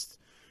rest,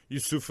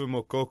 Yusufu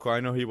Mokoko, I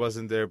know he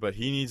wasn't there, but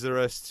he needs a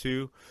rest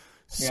too.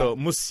 So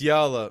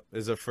Musiala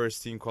is a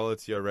first-team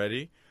quality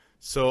already.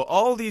 So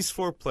all these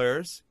four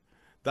players,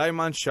 Die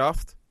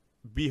Mannschaft,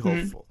 be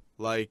hopeful.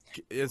 Like,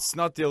 it's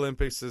not the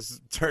Olympics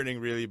is turning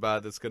really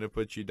bad that's going to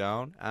put you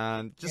down.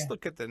 And just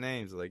look at the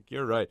names. Like,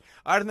 you're right.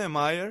 Arne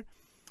Meyer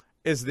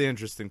is the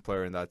interesting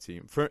player in that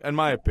team, in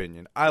my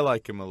opinion. I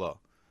like him a lot.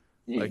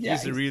 Like,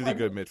 he's a really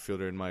good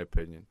midfielder, in my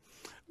opinion.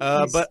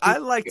 But I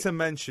like to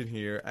mention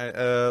here,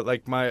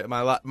 like,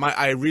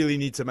 I really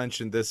need to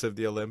mention this of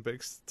the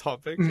Olympics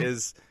topic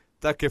is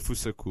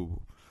Takefusa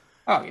Kubo.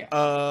 Oh,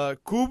 yeah.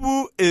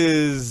 Kubo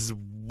is,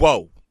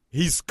 whoa,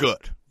 he's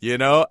good. You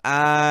know,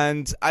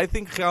 and I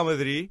think Real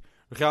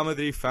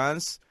Madrid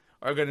fans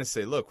are going to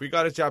say, look, we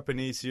got a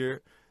Japanese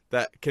here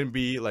that can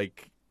be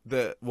like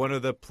one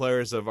of the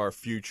players of our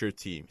future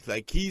team.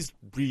 Like, he's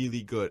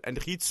really good. And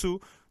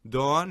Ritsu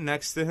Doan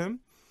next to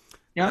him,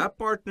 that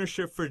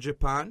partnership for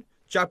Japan,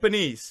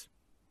 Japanese,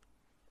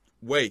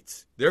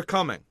 wait, they're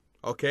coming,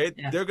 okay?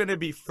 Yeah. They're going to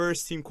be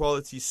first team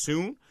quality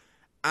soon,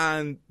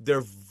 and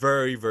they're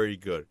very, very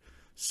good.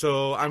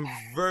 So I'm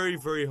very,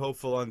 very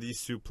hopeful on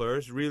these two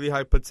players. Really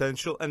high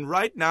potential. And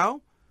right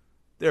now,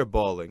 they're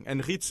balling.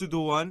 And Ritsu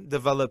Doan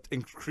developed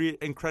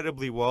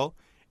incredibly well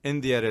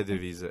in the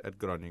Eredivisie at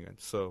Groningen.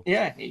 So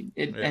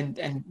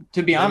and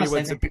to be honest,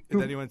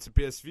 then he went to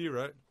PSV,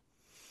 right?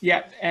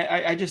 Yeah,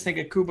 I just think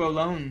a Kubo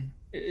loan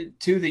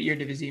to the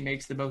Eredivisie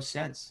makes the most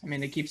sense. I mean,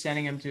 they keep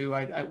sending him to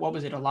what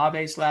was it,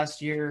 Alaves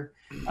last year?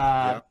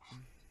 Uh, Yeah,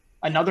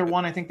 Another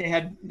one. I think they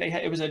had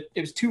it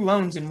was two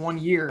loans in 1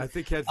 year. I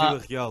think he had Uh,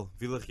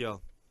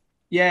 Villarreal.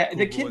 yeah,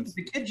 the Kubo kid went.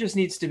 the kid just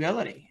needs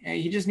stability.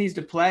 He just needs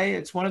to play.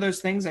 It's one of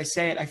those things. I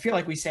say it. I feel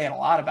like we say it a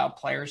lot about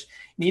players.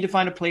 You need to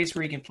find a place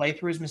where he can play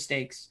through his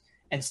mistakes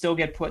and still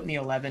get put in the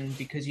 11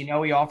 because he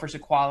offers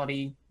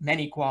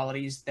many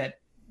qualities that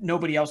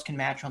nobody else can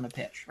match on the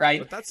pitch, right?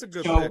 But that's a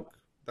good pick. So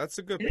That's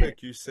a good yeah,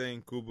 pick. You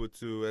saying Kubo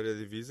to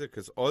Eredivisie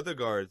because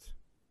Odegaard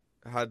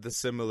had the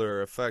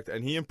similar effect,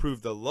 and he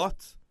improved a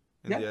lot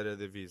in the yeah,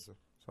 Eredivisie.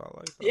 So I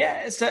like that.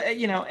 yeah. So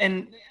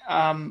and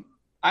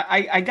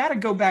I got to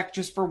go back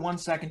just for 1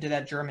 second to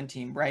that German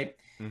team, right?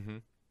 Mm-hmm.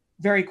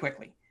 Very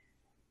quickly.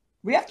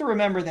 We have to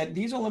remember that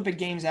these Olympic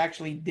Games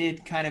actually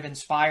did kind of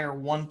inspire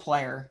one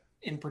player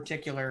in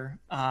particular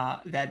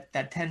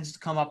that tends to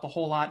come up a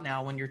whole lot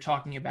now when you're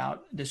talking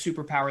about the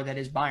superpower that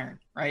is Bayern,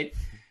 right?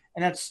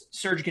 And that's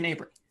Serge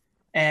Gnabry.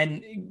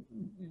 And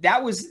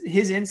that was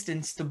his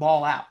instance to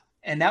ball out.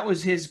 And that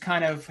was his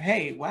kind of,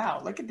 hey,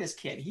 wow, look at this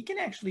kid. He can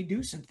actually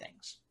do some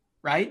things,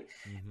 right?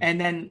 Mm-hmm. And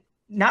then,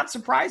 not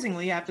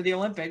surprisingly, after the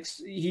Olympics,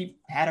 he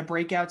had a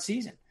breakout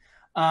season.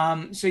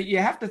 So you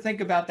have to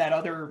think about that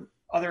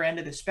other end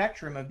of the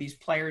spectrum of these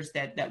players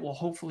that will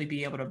hopefully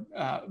be able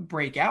to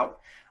break out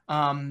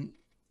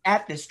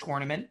at this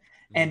tournament.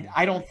 And Mm-hmm.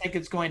 I don't think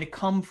it's going to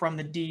come from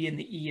the D and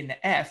the E and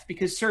the F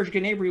because Serge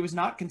Gnabry was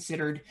not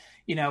considered,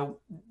 you know,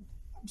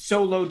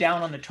 so low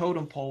down on the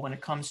totem pole when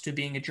it comes to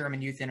being a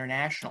German youth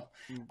international.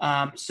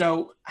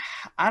 So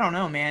I don't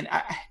know, man.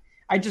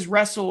 I just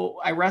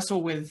I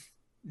wrestle with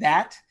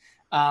that.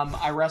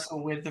 I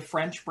wrestle with the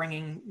French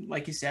bringing,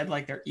 like you said,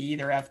 like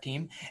their F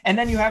team. And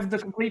then you have the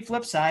complete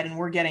flip side, and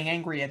we're getting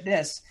angry at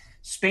this.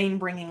 Spain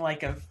bringing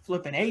like a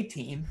flipping A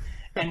team.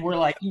 And we're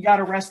like, you got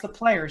to rest the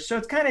players. So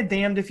it's kind of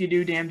damned if you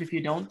do, damned if you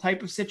don't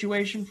type of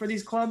situation for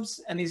these clubs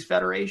and these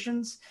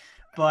federations.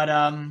 But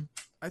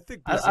I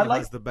think I Brazil like,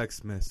 has the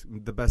best mix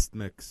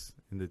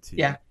in the team.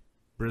 yeah.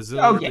 Brazil,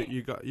 Oh, yeah.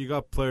 you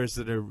got players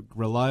that are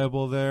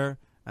reliable there,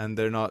 and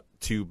they're not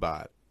too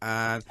bad. But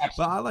I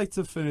Absolutely. like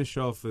to finish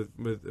off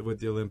with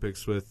the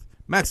Olympics with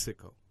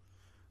Mexico.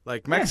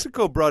 Like Yeah,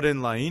 Mexico brought in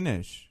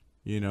Lainez,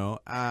 they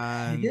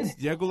and did.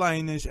 Diego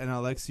Lainez and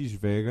Alexis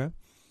Vega.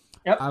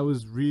 Yep. I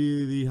was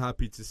really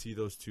happy to see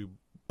those two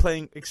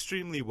playing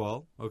extremely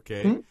well.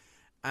 Okay, Mhm.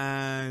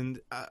 and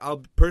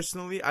I'll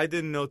personally, I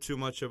didn't know too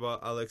much about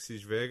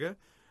Alexis Vega,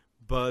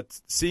 but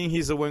seeing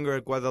he's a winger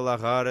at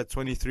Guadalajara,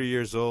 23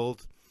 years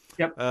old,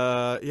 Yep.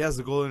 he has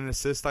a goal and an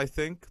assist, I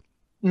think,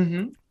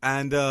 Hmm.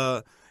 and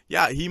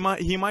yeah, he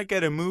might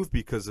get a move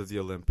because of the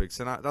Olympics,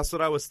 and that's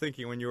what I was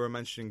thinking when you were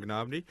mentioning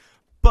Gnabry.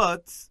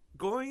 But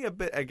going a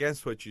bit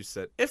against what you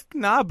said, if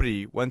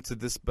Gnabry went to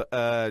this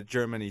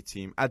Germany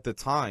team at the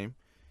time,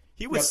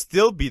 he would Yep.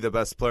 still be the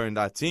best player in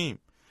that team,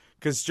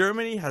 because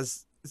Germany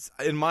has,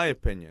 in my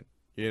opinion,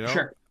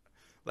 Sure.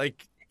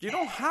 like you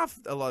don't have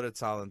a lot of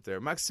talent there.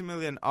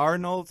 Maximilian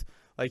Arnold,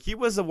 like he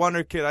was a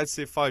Wonderkid, I'd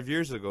say 5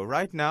 years ago.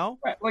 Right now,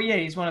 Right. Well, yeah,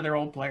 he's one of their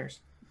old players.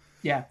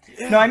 Yeah.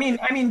 No, yeah. I mean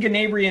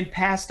Gnabry in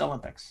past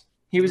Olympics.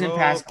 He was in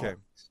past Okay.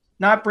 Olympics.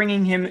 Not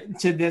bringing him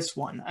to this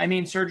one. I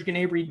mean, Serge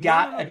Gnabry No, no,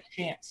 got no. a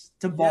chance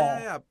to Yeah, yeah, ball.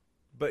 yeah.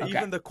 But Okay.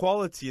 even the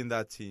quality in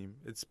that team,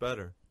 it's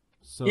better.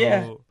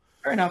 Yeah. So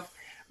Fair enough.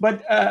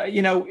 But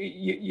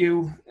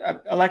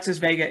Alexis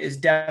Vega is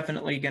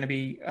definitely going to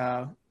be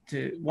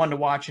to one to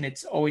watch, and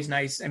it's always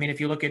nice. I mean, if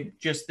you look at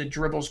just the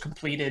dribbles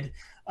completed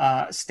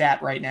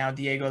stat right now,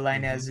 Diego hmm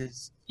Lainez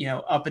is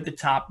up at the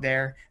top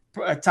there.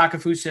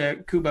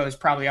 Takafusa Kubo is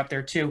probably up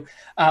there too.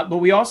 But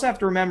we also have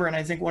to remember, and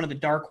I think one of the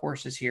dark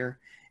horses here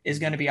is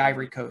going to be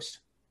Ivory Coast.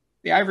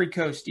 The Ivory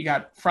Coast, you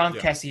got Franck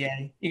yeah,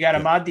 Kessié, you got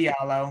yeah. Amad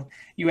Diallo,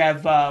 you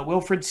have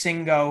Wilfred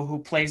Singo, who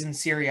plays in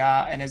Serie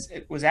A and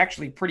was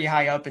actually pretty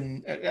high up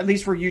in, at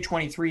least for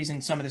U23s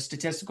in some of the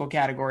statistical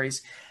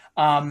categories.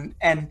 And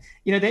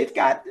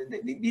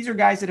these are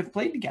guys that have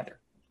played together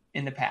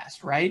in the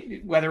past,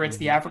 right? Whether it's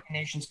the hmm African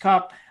Nations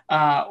Cup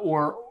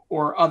or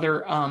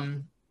other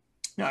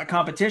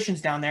competitions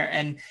down there.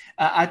 And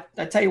I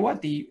tell you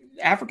what, the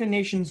African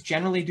nations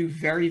generally do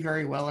very,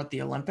 very well at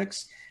the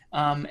Olympics.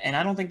 And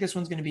I don't think this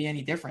one's going to be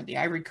any different. The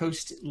Ivory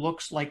Coast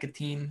looks like a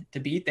team to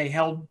beat. They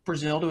held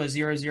Brazil to a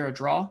 0-0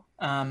 draw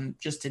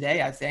just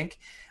today, I think.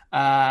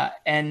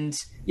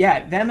 And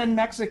yeah, them and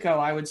Mexico,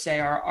 I would say,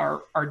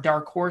 are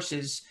dark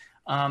horses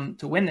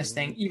to win this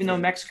thing, even though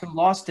Okay. Mexico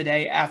lost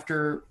today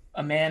after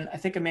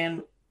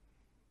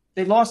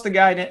they lost the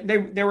guy.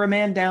 They were a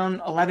man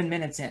down 11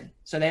 minutes in,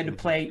 so they had to hmm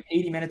play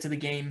 80 minutes of the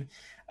game,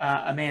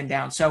 a man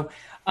down. So,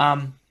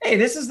 hey,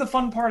 this is the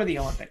fun part of the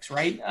Olympics,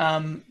 right?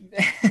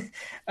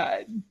 uh,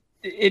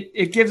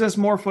 it gives us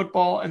more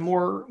football and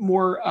more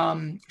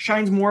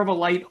shines more of a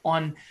light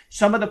on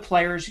some of the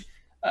players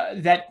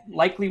that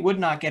likely would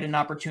not get an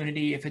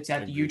opportunity if it's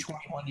at the Agreed.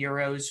 U21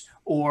 Euros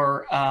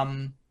or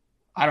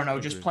I don't know,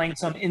 just Agreed. playing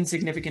some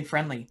insignificant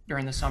friendly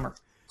during the summer.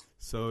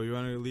 So you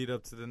want to lead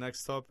up to the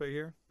next topic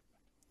here?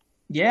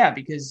 Yeah,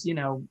 because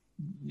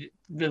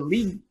the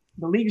league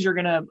the leagues are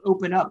going to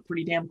open up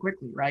pretty damn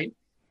quickly, right?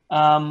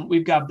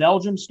 We've got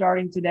Belgium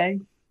starting today.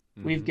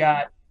 We've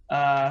got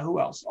who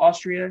else?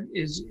 Austria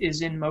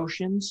is in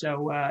motion.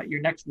 So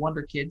your next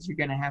Wonder Kids, you're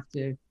going to have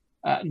to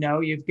know.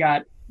 You've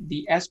got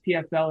the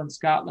SPFL in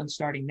Scotland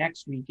starting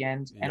next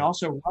weekend, and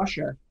also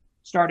Russia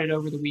started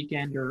over the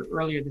weekend or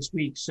earlier this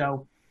week.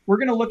 So we're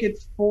going to look at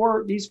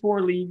these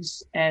four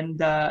leagues, and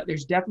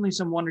there's definitely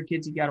some Wonder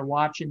Kids you got to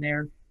watch in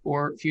there,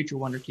 or future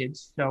Wonder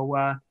Kids.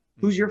 So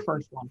who's your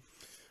first one?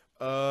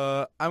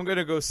 I'm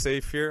gonna go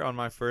safe here on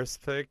my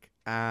first pick,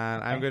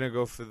 and I'm gonna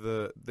go for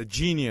the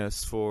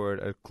genius forward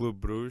at Club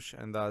Brugge,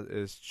 and that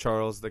is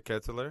Charles de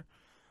Ketteler.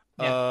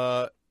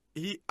 Yeah.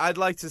 I'd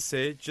like to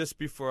say, just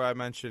before I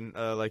mention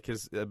like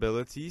his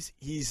abilities,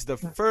 he's the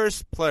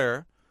first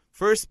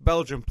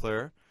Belgian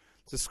player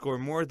to score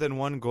more than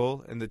one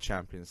goal in the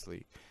Champions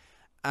League,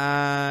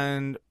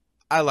 and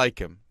I like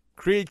him.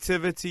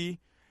 Creativity,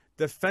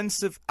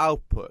 defensive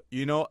output.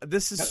 You know,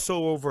 this is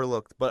so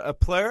overlooked, but a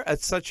player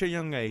at such a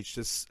young age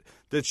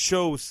that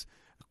shows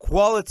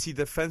quality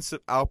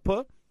defensive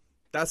output,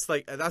 that's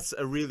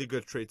a really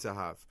good trait to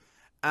have.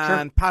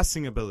 And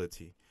passing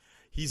ability.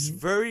 He's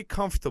very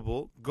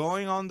comfortable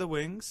going on the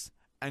wings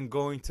and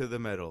going to the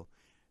middle.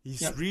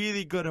 He's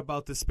really good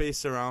about the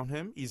space around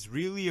him. He's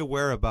really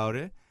aware about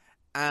it.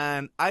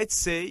 And I'd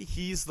say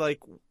he's like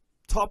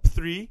top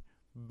 3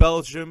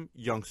 Belgium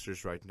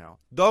youngsters right now.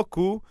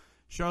 Doku,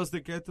 Charles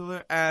de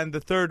Ketteler, and the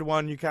third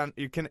one you can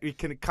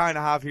kind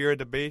of have here a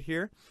debate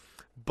here,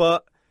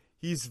 but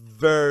he's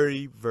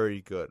very,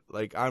 very good.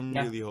 Like, I'm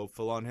really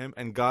hopeful on him.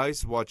 And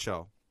guys, watch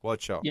out.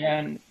 Yeah,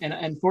 and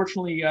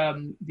unfortunately,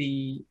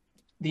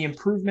 the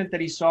improvement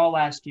that he saw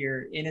last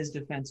year in his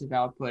defensive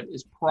output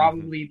is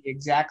probably the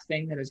exact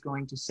thing that is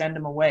going to send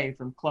him away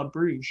from Club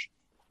Brugge.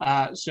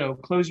 So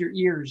close your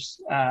ears,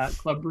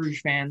 Club Brugge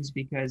fans,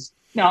 because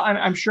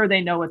I'm sure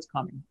they know what's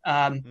coming.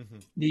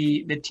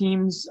 The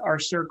teams are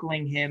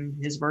circling him,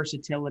 his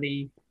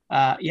versatility.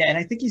 And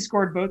I think he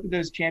scored both of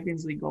those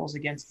Champions League goals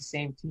against the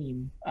same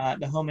team,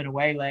 the home and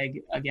away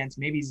leg against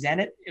maybe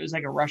Zenit. It was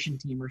like a Russian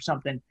team or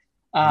something.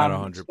 Not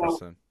 100%.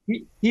 So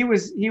he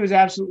was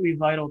absolutely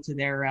vital to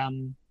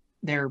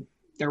their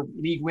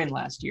league win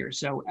last year.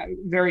 So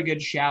very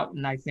good shout,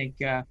 and I think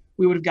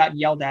we would have gotten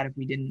yelled at if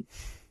we didn't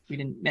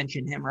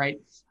mention him, right?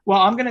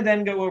 Well, I'm going to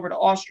then go over to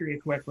Austria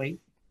quickly,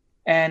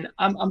 and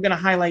I'm going to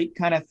highlight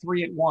kind of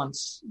 3 at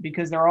once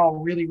because they're all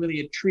really, really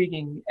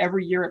intriguing.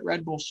 Every year at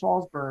Red Bull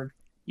Salzburg,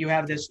 you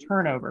have this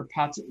turnover.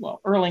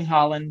 Erling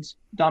Haaland,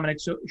 Dominic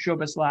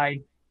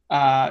Szoboszlai,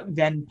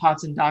 then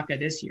Potsendaka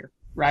this year,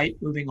 right?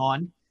 Moving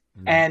on.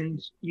 And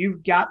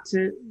you've got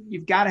to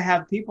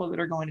have people that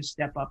are going to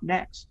step up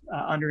next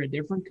under a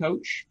different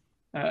coach.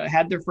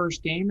 Had their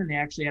first game, and they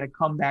actually had a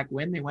comeback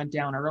win. They went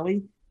down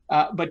early.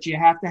 But you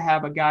have to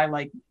have a guy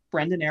like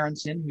Brendan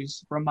Aronson,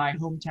 who's from my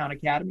hometown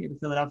academy of the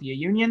Philadelphia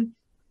Union,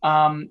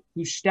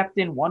 who stepped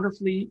in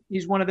wonderfully.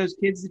 He's one of those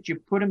kids that you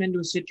put him into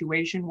a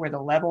situation where the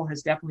level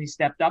has definitely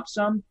stepped up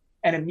some,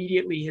 and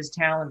immediately his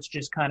talents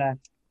just kind of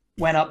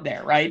went up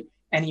there, right?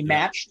 And he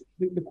matched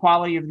the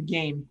quality of the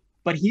game.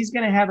 But he's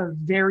going to have a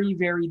very,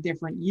 very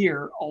different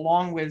year,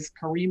 along with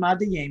Karim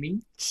Adeyemi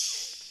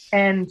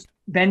and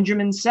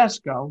Benjamin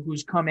Sesko,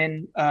 who's come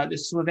in, the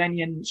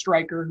Slovenian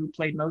striker who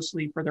played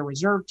mostly for the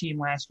reserve team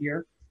last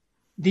year.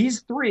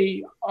 These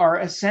 3 are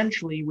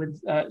essentially, with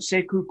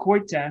Sekou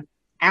Koita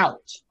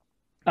out,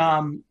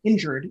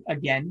 injured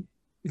again.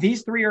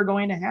 These 3 are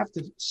going to have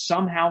to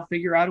somehow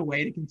figure out a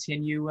way to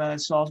continue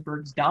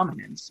Salzburg's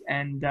dominance.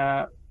 And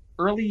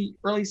early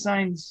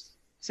signs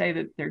say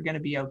that they're going to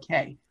be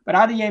okay. But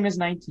Adeyemi is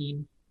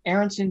 19,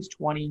 Aronson's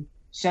 20,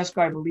 Sesko,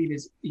 I believe,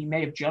 he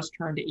may have just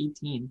turned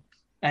 18,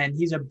 and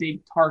he's a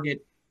big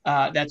target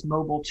that's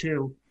mobile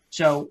too.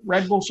 So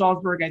Red Bull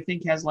Salzburg, I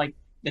think, has like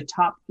the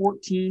top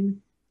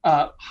 14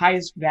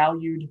 highest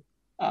valued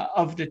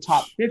of the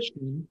top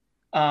 15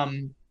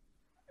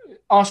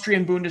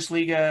 Austrian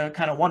Bundesliga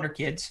kind of wonder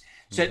kids.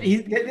 So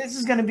this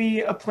is going to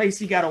be a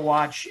place you got to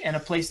watch, and a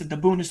place that the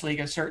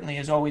Bundesliga certainly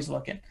is always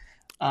looking.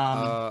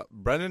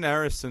 Brendan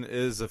Aronson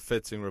is a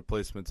fitting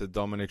replacement to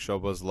Dominic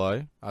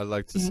Szoboszlai. I'd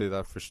like to say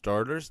that for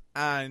starters.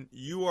 And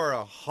you are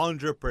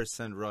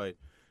 100% right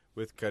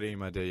with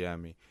Karim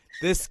Adeyemi.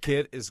 This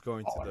kid is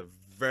going to the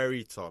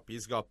very top.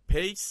 He's got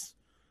pace,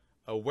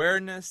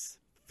 awareness,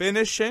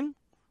 finishing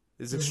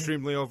is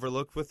extremely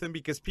overlooked with him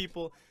because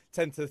people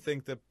tend to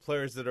think that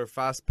players that are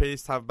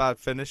fast-paced have bad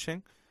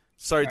finishing.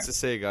 Sorry to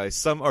say, guys,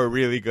 some are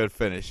really good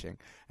finishing.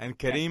 And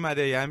Karim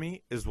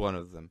Adeyemi is one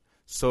of them.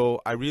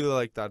 So I really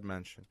like that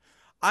mention.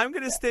 I'm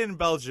going to stay in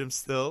Belgium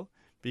still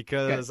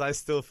because I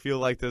still feel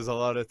like there's a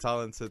lot of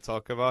talent to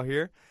talk about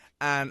here.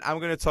 And I'm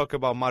going to talk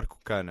about Marco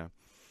Cane.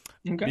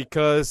 Okay.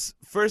 Because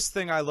first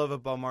thing I love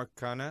about Marco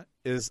Cane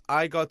is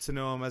I got to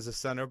know him as a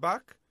center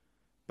back,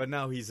 but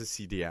now he's a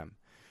CDM.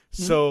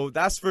 So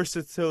that's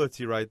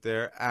versatility right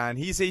there. And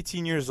he's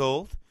 18 years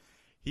old.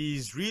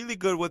 He's really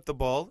good with the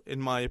ball,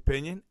 in my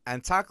opinion.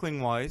 And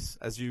tackling-wise,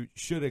 as you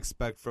should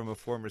expect from a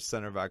former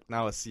center back,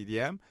 now a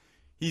CDM,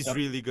 he's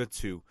really good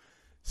too.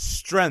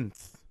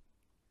 Strength.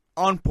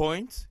 on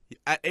point.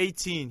 At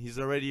 18, he's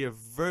already a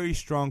very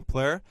strong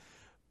player.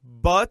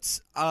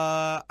 But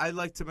I'd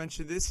like to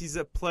mention this. He's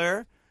a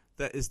player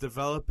that is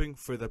developing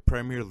for the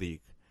Premier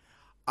League.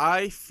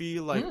 I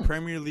feel like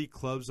Premier League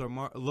clubs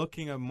are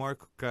looking at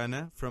Mark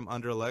Kane from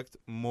Anderlecht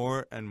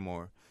more and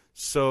more.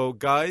 So,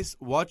 guys,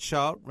 watch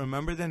out.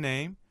 Remember the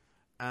name.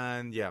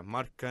 And, yeah,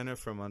 Mark Kane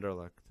from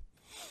Anderlecht.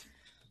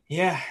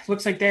 Yeah,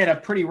 looks like they had a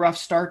pretty rough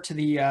start to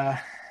the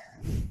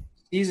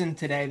season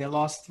today. They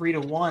lost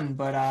 3-1,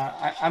 but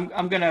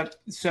I'm gonna.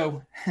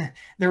 So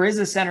there is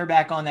a center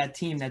back on that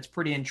team that's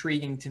pretty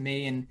intriguing to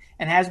me, and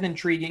has been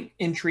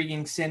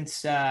intriguing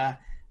since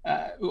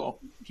well,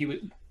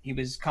 he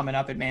was coming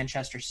up at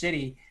Manchester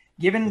City.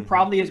 Given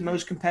probably his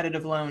most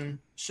competitive loan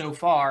so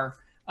far,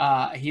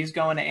 he's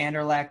going to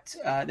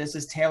Anderlecht. This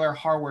is Taylor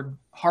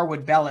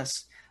Harwood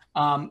Bellis,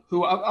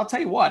 who I'll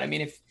tell you what. I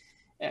mean, if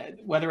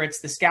whether it's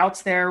the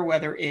scouts there,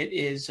 whether it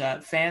is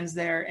fans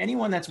there,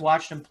 anyone that's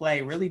watched him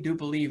play really do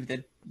believe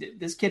that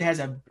this kid has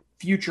a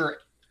future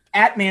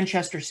at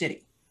Manchester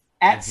City,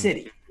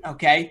 City.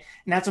 Okay.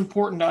 And that's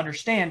important to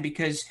understand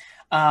because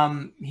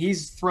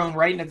he's thrown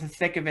right into the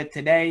thick of it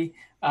today.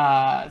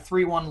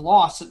 3-1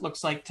 loss, it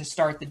looks like, to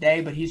start the day,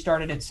 but he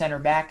started at center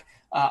back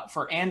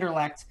for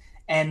Anderlecht.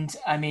 And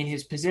I mean,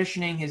 his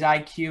positioning, his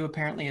IQ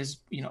apparently is,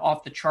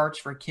 off the charts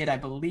for a kid, I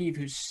believe,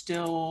 who's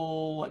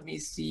still, let me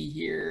see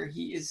here,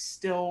 he is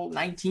still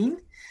 19.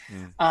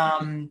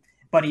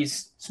 But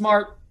he's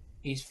smart,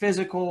 he's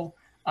physical.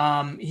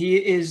 He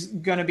is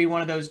going to be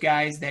one of those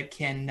guys that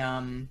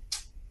can,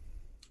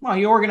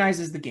 he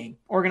organizes the game,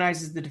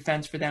 organizes the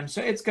defense for them.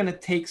 So it's going to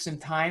take some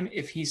time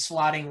if he's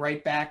slotting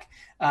right back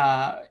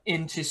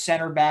into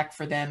center back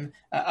for them,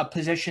 a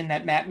position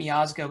that Matt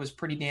Miazga was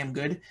pretty damn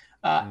good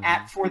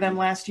at for them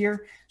last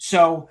year.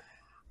 So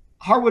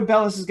Harwood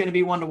Bellis is going to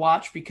be one to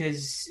watch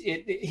because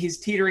he's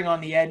teetering on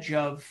the edge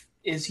of,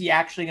 is he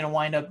actually going to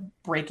wind up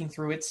breaking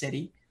through at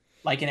City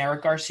like an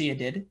Eric Garcia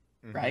did,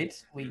 right?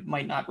 We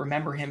might not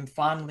remember him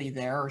fondly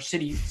there, or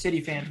City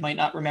fans might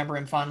not remember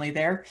him fondly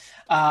there.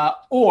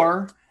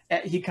 Or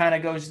he kind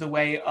of goes the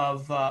way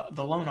of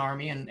the loan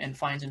army and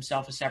finds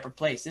himself a separate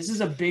place. This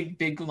is a big,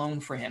 big loan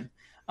for him,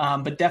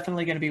 but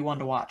definitely going to be one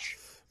to watch.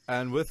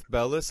 And with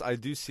Bellis, I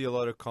do see a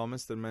lot of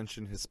comments that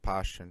mention his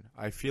passion.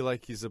 I feel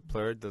like he's a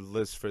player that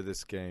lives for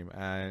this game,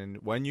 and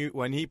when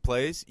he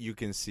plays, you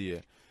can see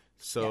it.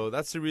 So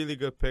that's a really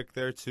good pick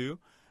there too.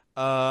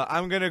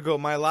 I'm gonna go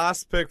my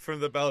last pick from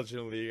the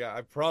Belgian league.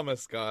 I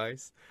promise,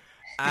 guys,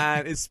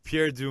 and it's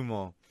Pierre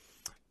Dumont.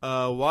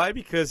 Why?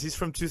 Because he's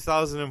from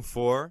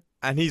 2004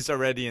 and he's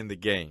already in the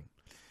game.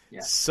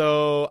 Yeah.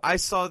 So I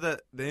saw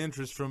the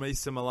interest from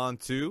AC Milan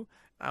too.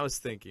 I was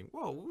thinking,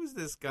 whoa, who's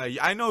this guy?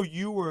 I know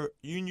you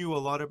knew a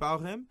lot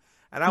about him,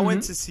 and I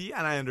went to see,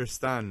 and I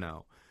understand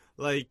now.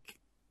 Like,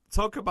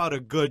 talk about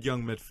a good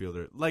young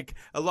midfielder. Like,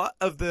 a lot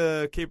of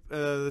the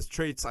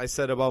traits I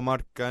said about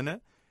Marc Cane,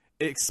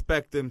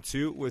 expect them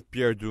to with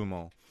Pierre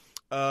Dumont.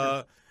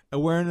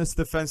 Awareness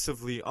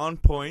defensively, on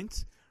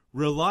point,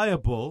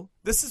 reliable.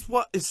 This is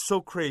what is so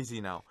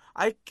crazy now.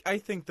 I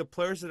think the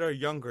players that are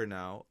younger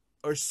now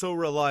are so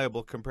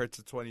reliable compared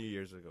to 20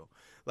 years ago.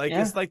 Like,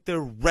 it's like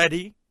they're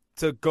ready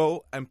to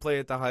go and play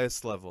at the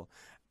highest level.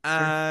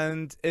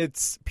 And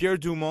it's Pierre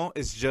Dumont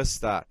is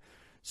just that.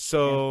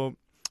 So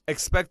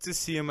expect to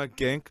see him at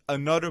Genk.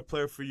 Another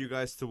player for you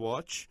guys to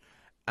watch.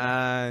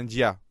 And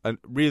a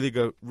really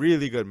good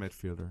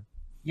midfielder.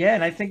 Yeah,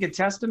 and I think a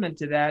testament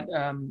to that,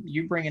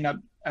 you bringing up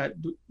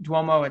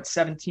Duomo at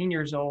 17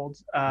 years old,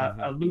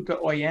 Luca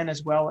Oyen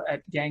as well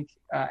at Genk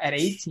at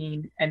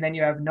 18, and then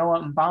you have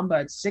Noah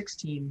Mbamba at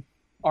 16,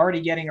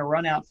 already getting a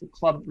run out for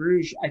Club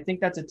Brugge. I think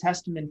that's a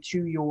testament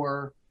to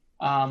your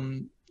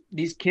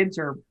these kids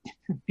are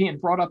being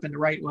brought up in the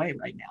right way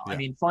right now. Yeah. I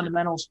mean,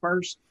 fundamentals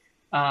first,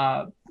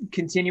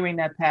 continuing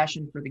that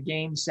passion for the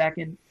game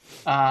second,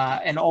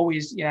 and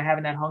always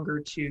having that hunger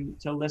to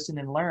listen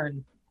and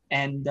learn.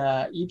 And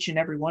each and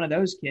every one of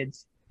those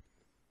kids,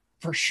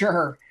 for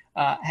sure,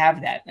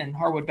 have that, and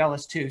Harwood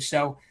Bellis too.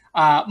 So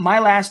my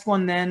last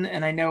one then,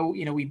 and I know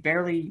we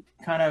barely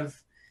kind of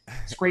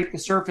scraped the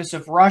surface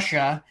of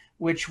Russia,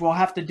 which we'll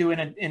have to do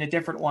in a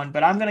different one.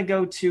 But I'm going to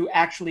go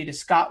to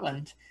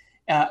Scotland.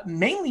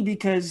 Mainly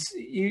because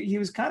he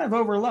was kind of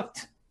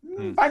overlooked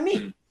by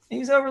me. He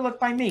was overlooked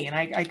by me. And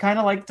I kind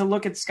of like to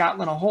look at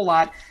Scotland a whole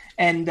lot.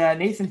 And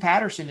Nathan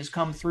Patterson has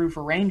come through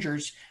for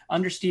Rangers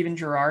under Steven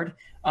Gerrard.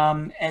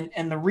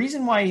 And the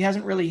reason why he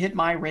hasn't really hit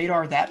my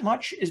radar that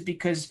much is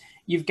because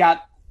you've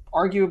got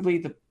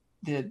arguably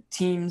the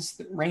team's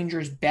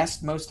Rangers'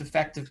 best, most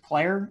effective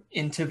player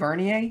in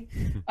Tavernier.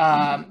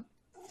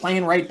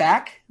 Playing right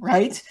back,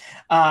 right?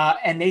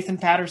 And Nathan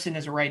Patterson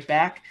is a right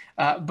back,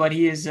 but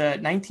he is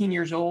 19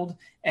 years old,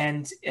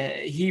 and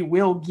he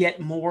will get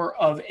more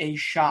of a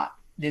shot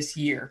this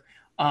year.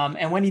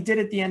 And when he did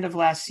at the end of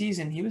last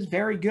season, he was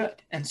very good.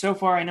 And so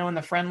far, I know in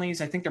the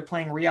friendlies, I think they're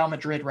playing Real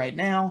Madrid right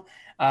now.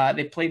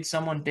 They played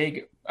someone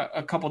big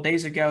a couple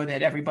days ago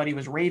that everybody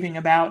was raving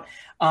about.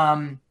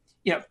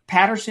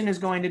 Patterson is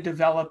going to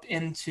develop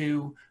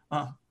into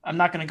I'm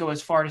not going to go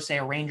as far to say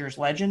a Rangers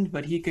legend,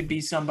 but he could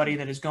be somebody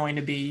that is going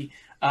to be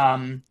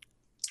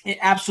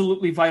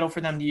absolutely vital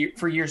for them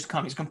for years to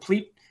come. He's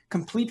complete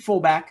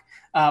fullback,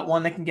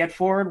 one that can get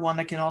forward, one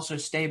that can also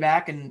stay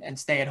back and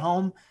stay at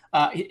home.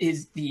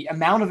 Is the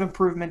amount of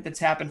improvement that's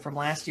happened from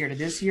last year to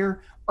this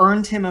year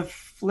earned him a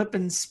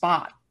flippin'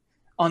 spot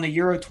on the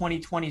Euro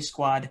 2020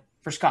 squad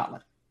for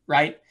Scotland,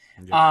 right?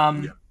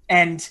 Yeah.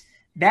 And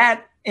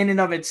that in and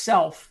of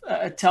itself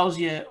tells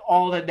you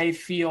all that they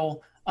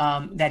feel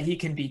that he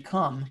can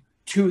become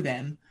to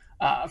them.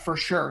 For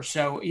sure.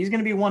 So he's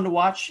going to be one to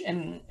watch,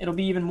 and it'll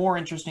be even more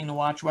interesting to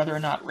watch whether or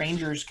not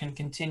Rangers can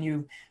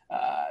continue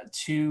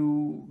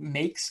to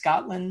make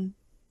Scotland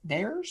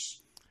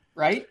theirs,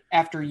 right?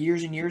 After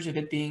years and years of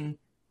it being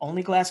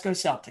only Glasgow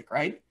Celtic,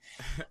 right?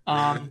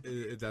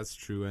 That's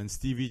true. And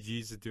Stevie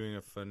G's doing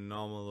a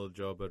phenomenal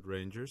job at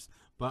Rangers.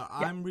 But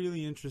yeah. I'm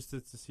really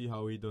interested to see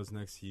how he does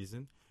next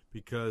season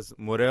because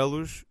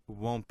Morelos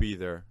won't be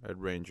there at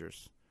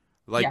Rangers.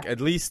 At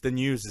least the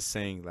news is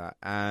saying that.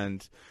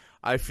 And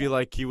I feel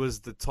like he was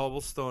the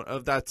cobblestone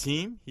of that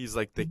team. He's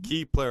like the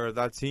key player of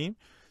that team.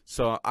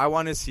 So I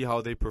want to see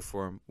how they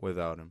perform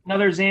without him.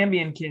 Another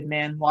Zambian kid,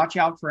 man. Watch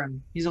out for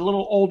him. He's a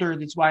little older.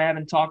 That's why I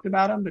haven't talked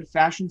about him. But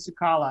Fashion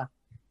Sakala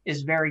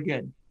is very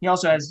good. He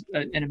also has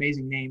an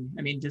amazing name.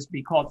 I mean, just to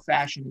be called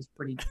Fashion is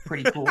pretty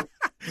cool.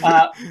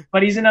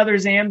 But he's another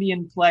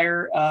Zambian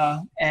player.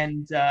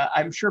 And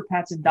I'm sure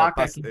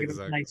Patsandaka can give us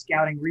a nice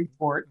scouting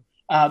report.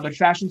 But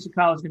Fashion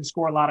Sakala is going to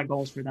score a lot of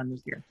goals for them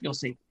this year. You'll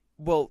see.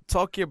 Well,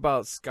 talking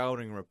about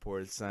scouting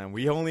reports, and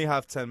we only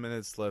have 10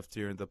 minutes left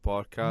here in the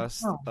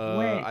podcast.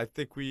 I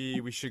think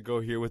we should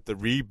go here with the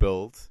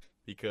rebuild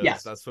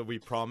because that's what we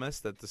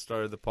promised at the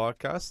start of the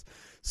podcast.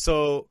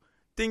 So,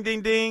 ding,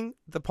 ding, ding.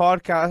 The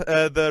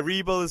podcast, the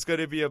rebuild is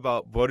going to be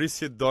about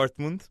Borussia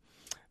Dortmund.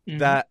 Mm-hmm.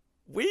 That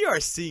we are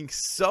seeing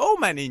so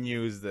many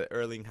news that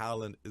Erling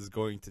Haaland is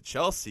going to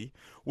Chelsea,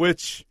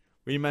 which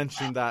we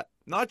mentioned that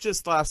not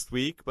just last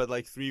week, but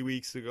like 3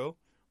 weeks ago.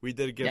 We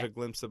did give a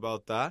glimpse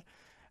about that.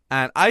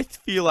 And I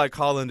feel like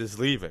Haaland is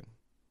leaving,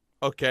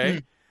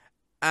 okay?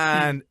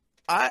 And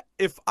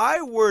if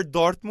I were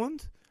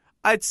Dortmund,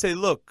 I'd say,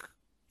 look,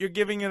 you're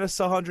giving us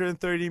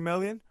 130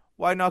 million.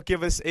 Why not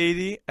give us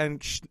 80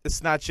 and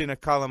snatch in a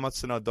Callum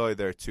Hudson-Odoi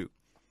there too?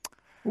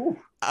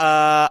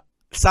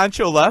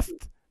 Sancho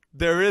left.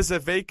 There is a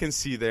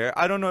vacancy there.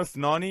 I don't know if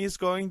Nani is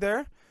going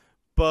there,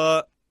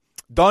 but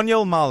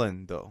Daniel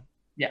Malen, though.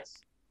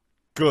 Yes.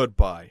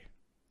 Goodbye.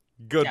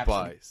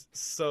 Absolutely.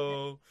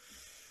 So...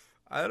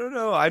 I don't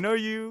know. I know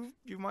you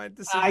might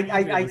disagree.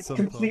 I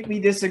completely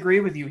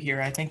disagree with you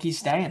here. I think he's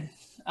staying.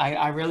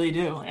 I really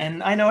do.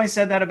 And I know I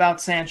said that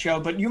about Sancho,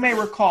 but you may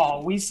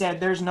recall we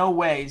said there's no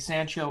way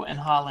Sancho and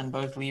Haaland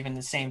both leave in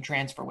the same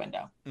transfer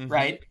window,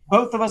 right?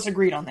 Both of us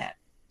agreed on that.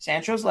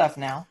 Sancho's left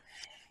now.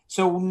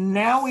 So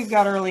now we've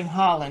got Erling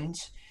Haaland.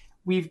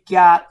 We've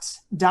got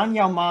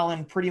Daniel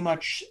Malen pretty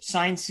much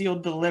signed,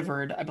 sealed,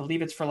 delivered. I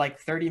believe it's for like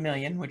 30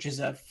 million, which is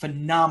a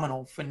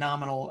phenomenal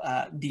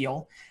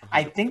deal.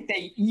 I think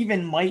they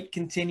even might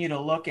continue to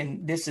look,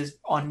 and this is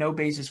on no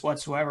basis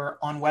whatsoever,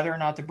 on whether or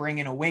not to bring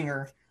in a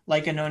winger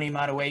like a Noni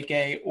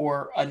Madueke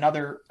or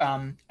another.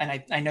 And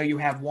I know you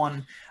have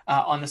one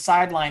on the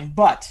sideline,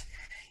 but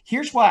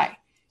here's why.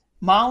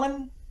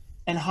 Malen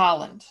and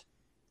Haaland,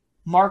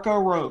 Marco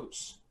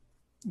Rose,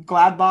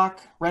 Gladbach,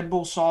 Red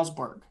Bull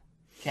Salzburg.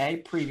 Okay,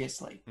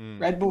 previously.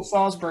 Red Bull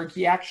Salzburg,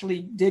 he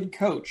actually did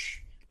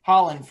coach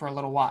Haaland for a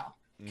little while.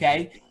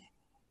 Okay.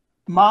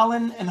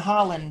 Malen and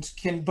Haaland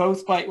can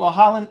both play. Well,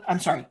 Haaland, I'm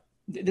sorry.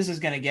 This is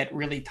going to get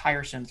really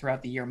tiresome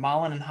throughout the year.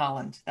 Malen and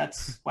Haaland.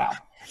 That's wow.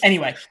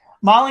 Anyway,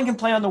 Malen can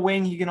play on the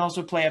wing. He can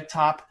also play up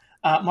top.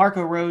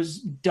 Marco Rose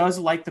does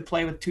like to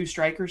play with two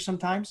strikers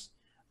sometimes.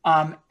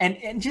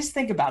 And just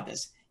think about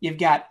this. You've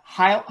got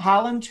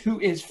Haaland, who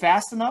is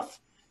fast enough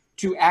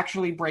to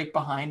actually break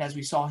behind, as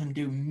we saw him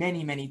do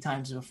many, many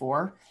times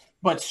before,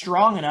 but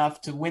strong enough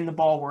to win the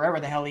ball wherever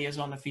the hell he is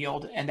on the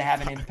field and to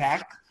have an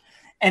impact.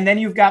 And then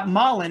you've got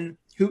Malen,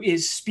 who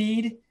is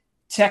speed,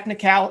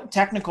 technical,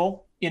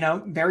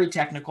 very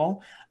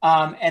technical,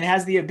 and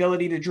has the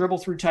ability to dribble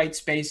through tight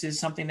spaces,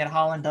 something that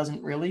Haaland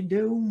doesn't really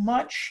do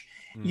much.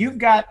 You've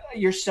got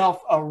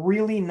yourself a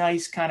really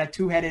nice kind of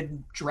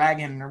two-headed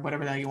dragon or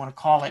whatever the hell you want to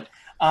call it,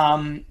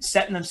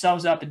 setting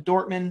themselves up at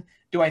Dortmund.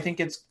 Do I think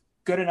it's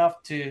good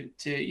enough to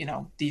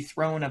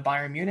dethrone a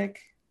Bayern Munich?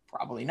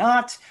 Probably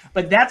not.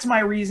 But that's my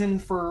reason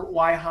for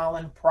why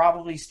Haaland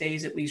probably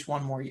stays at least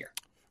one more year.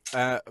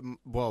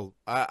 Well,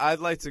 I'd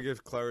like to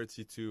give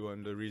clarity too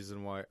on the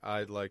reason why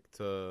I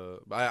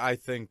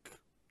think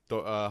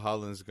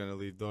Haaland's going to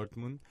leave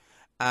Dortmund.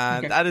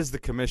 And that is the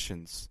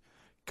commissions.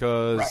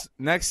 Because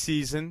next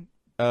season,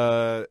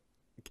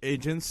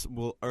 agents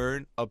will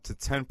earn up to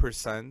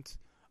 10%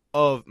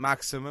 of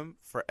maximum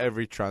for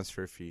every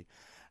transfer fee.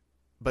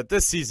 But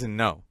this season,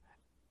 no.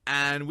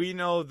 And we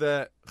know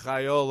that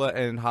Raiola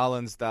and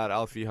Haaland's dad,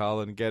 Alfie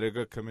Haaland, get a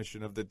good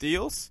commission of the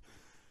deals.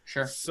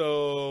 Sure.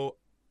 So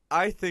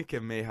I think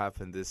it may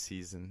happen this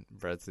season,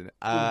 Bretton.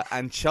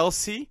 And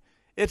Chelsea,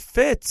 it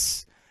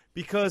fits.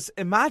 Because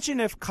imagine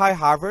if Kai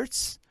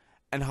Havertz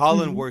and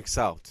Haaland works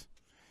out.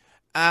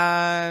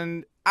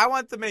 And I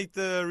want to make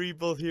the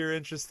rebuild here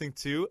interesting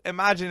too.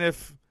 Imagine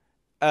if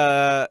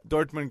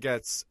Dortmund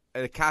gets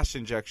a cash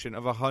injection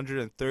of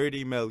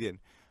 130 million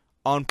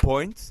on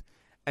points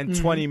and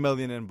 20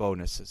 million in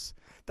bonuses.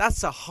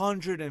 That's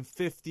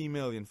 150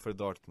 million for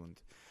Dortmund.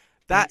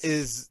 That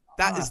is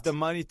the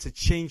money to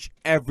change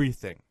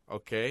everything,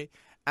 okay?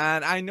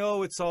 And I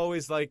know it's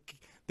always like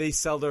they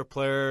sell their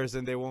players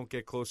and they won't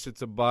get closer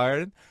to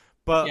Bayern,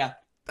 but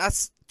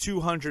that's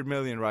 200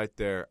 million right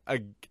there.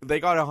 They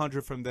got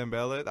 100 from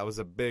Dembele. That was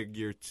a big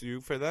year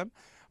too for them.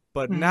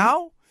 But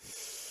now,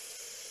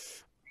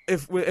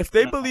 if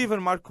they believe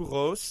in Marco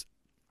Rose,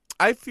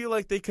 I feel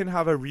like they can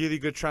have a really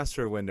good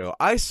transfer window.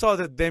 I saw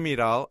that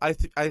Demiral, I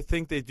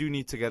think they do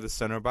need to get a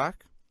center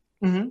back.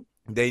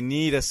 They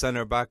need a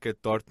center back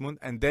at Dortmund,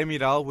 and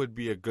Demiral would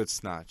be a good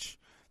snatch.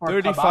 Or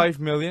 35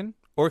 million.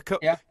 Or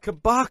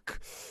Kabak.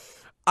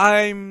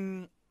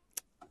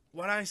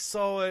 When I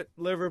saw it,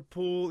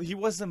 Liverpool, he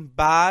wasn't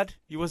bad.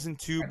 He wasn't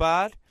too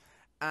bad.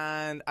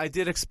 And I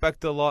did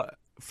expect a lot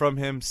from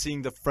him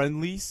seeing the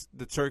friendlies,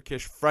 the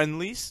Turkish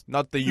friendlies,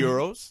 not the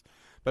Euros.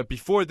 But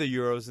before the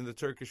Euros and the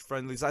Turkish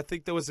friendlies, I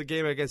think there was a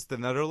game against the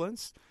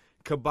Netherlands.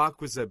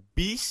 Kabak was a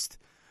beast.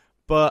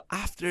 But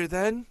after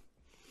then,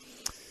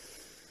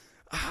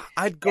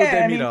 I'd go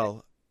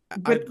Demiral.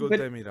 I'd go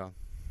Demiral.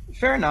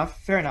 Fair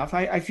enough.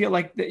 I feel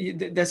like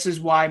this is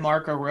why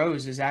Marco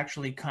Rose is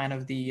actually kind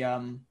of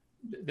the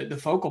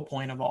focal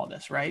point of all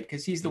this, right?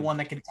 Because he's the one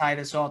that can tie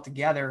this all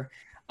together.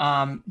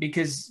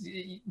 Because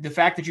the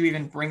fact that you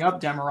even bring up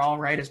Demiral,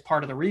 right, as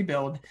part of the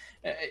rebuild,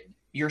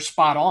 you're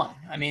spot on.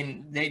 I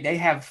mean, they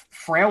have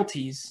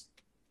frailties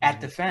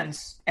at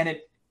defense, and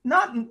it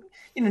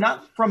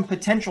not from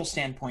potential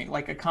standpoint.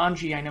 Like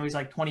Akanji, I know he's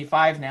like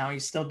 25 now;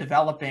 he's still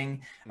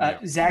developing.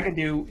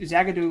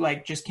 Zagadou,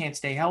 like just can't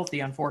stay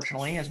healthy,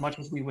 unfortunately, as much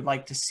as we would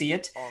like to see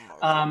it.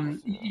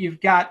 You've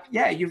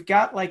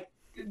got like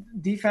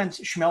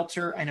defense.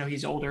 Schmelzer, I know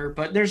he's older,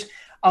 but there's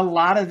a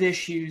lot of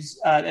issues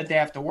that they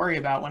have to worry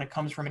about when it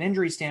comes from an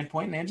injury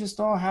standpoint, and they just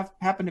all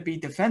happen to be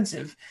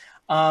defensive.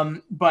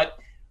 But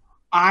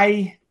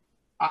I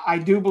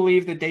do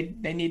believe that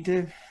they need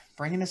to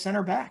bring in a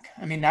center back.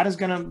 I mean, that is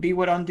going to be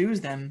what undoes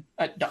them.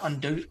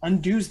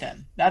 Undoes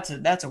them.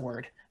 That's a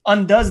word.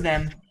 Undoes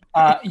them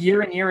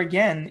year and year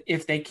again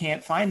if they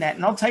can't find that.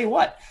 And I'll tell you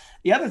what,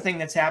 the other thing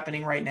that's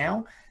happening right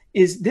now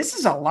is this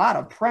is a lot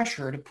of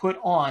pressure to put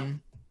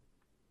on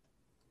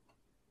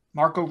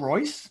Marco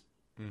Reus,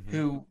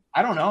 who,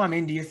 I don't know. I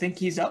mean, do you think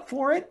he's up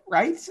for it,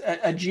 right?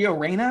 A Gio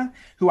Reyna,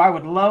 who I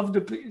would love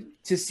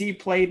to see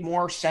played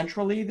more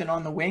centrally than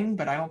on the wing,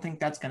 but I don't think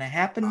that's going to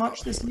happen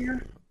much this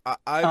year.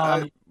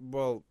 I'd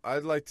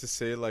like to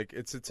say, like,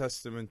 it's a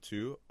testament,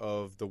 too,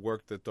 of the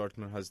work that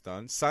Dortmund has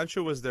done.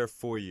 Sancho was there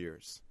 4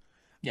 years.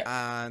 Yes.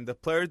 And the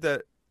player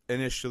that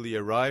initially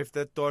arrived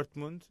at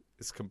Dortmund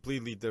is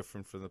completely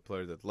different from the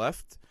player that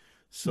left.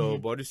 So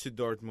Borussia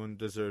Dortmund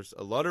deserves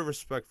a lot of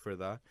respect for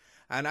that.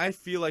 And I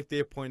feel like they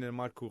appointed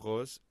Marco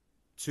Rose,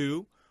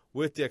 too,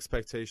 with the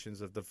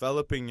expectations of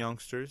developing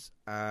youngsters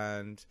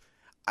and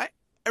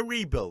a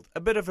rebuild, a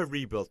bit of a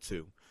rebuild,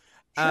 too.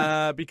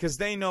 Sure. Because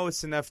they know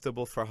it's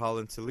inevitable for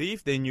Haaland to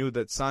leave. They knew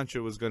that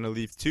Sancho was going to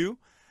leave, too.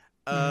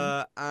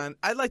 And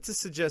I'd like to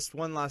suggest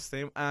one last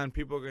name, and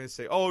people are going to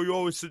say, oh, you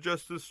always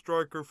suggest a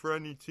striker for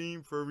any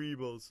team for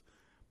rebuilds.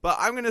 But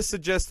I'm going to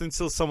suggest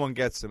until someone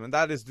gets him, and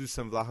that is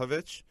Dusan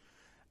Vlahovic.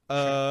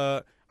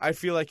 I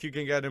feel like you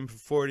can get him for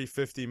 40,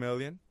 50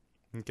 million,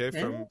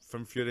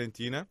 from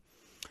Fiorentina.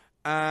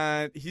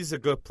 And he's a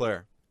good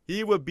player.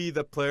 He would be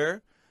the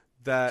player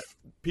that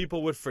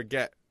people would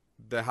forget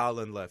the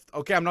Haaland left.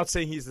 Okay, I'm not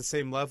saying he's the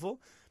same level,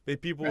 but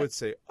people would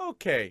say,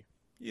 okay,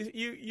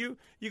 you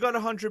got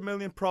 100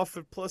 million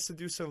profit plus to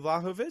Dusan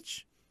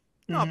Vlahovic?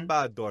 Not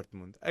bad,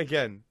 Dortmund.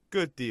 Again,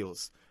 good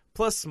deals.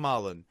 Plus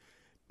Malen.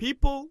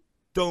 People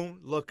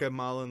don't look at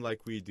Malen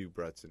like we do,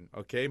 Breton.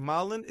 Okay,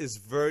 Malen is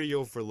very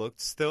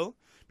overlooked still,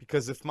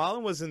 because if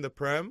Malen was in the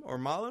Prem, or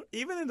Malen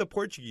even in the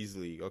Portuguese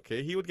league,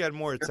 okay, he would get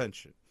more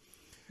attention.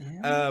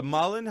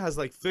 Malen has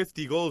like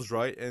 50 goals,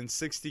 right, in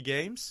 60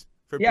 games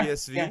for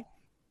PSV. Yeah.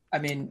 I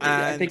mean,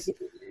 I think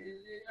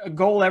a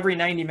goal every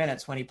 90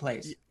 minutes when he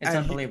plays. It's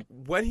unbelievable.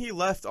 When he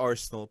left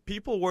Arsenal,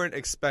 people weren't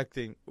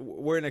expecting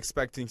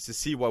to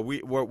see what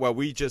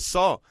we just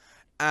saw,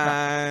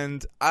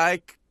 and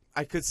I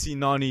could see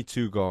Nani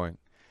too going.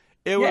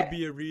 It would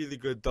be a really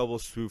good double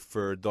swoop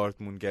for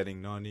Dortmund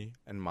getting Nani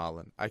and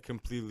Malen. I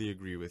completely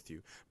agree with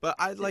you. But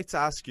I'd like to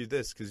ask you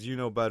this, because you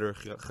know better,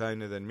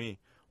 Heine, than me.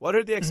 What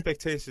are the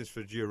expectations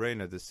for Gio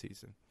Reyna this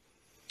season?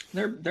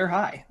 They're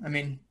high. I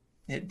mean,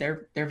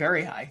 they're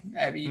very high.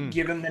 I mean,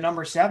 give him the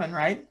number 7,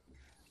 right?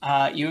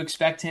 You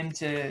expect him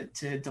to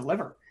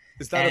deliver.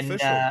 Is that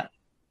official?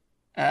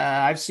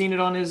 I've seen it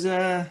on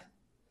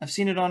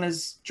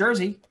his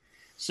jersey.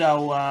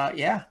 So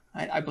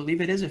I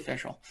believe it is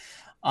official.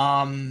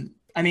 I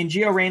mean,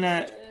 Gio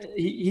Reyna,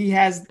 he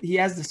has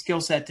the skill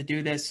set to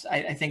do this.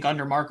 I think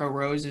under Marco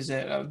Rose is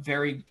a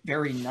very,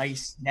 very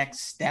nice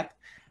next step.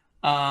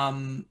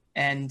 And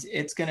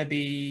it's going to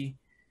be,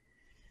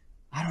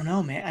 I don't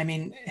know, man. I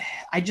mean,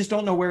 I just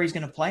don't know where he's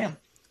going to play him.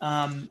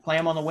 Play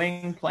him on the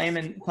wing, play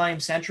him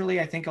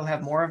centrally. I think he'll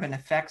have more of an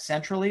effect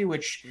centrally,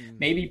 which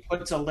maybe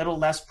puts a little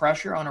less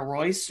pressure on a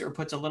Royce or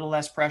puts a little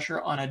less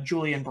pressure on a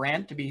Julian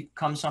Brandt to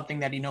become something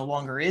that he no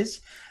longer is.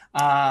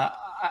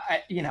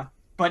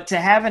 But to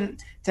have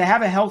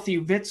a healthy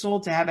Witzel,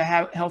 to have a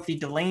healthy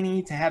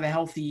Delaney, to have a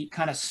healthy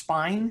kind of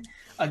spine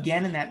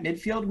again in that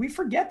midfield, we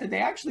forget that they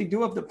actually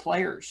do have the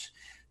players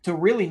to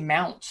really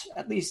mount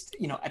at least,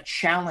 a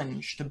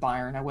challenge to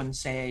Bayern. I wouldn't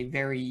say a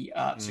very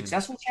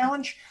successful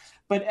challenge,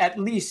 but at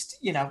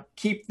least,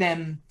 keep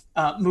them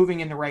moving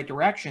in the right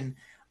direction.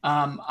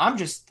 I'm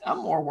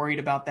more worried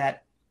about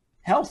that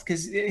health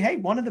because, hey,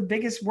 one of the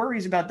biggest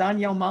worries about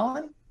Daniel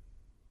Malen,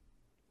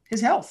 his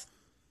health.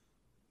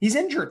 He's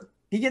injured.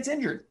 He gets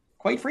injured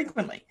quite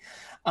frequently.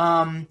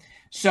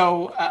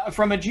 So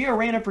from a Gio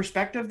Reyna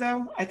perspective,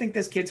 though, I think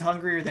this kid's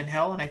hungrier than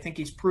hell, and I think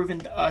he's proven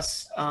to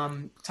us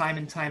time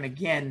and time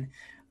again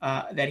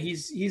that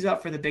he's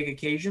up for the big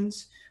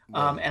occasions.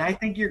 And I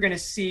think you're going to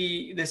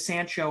see the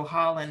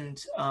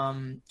Sancho-Holland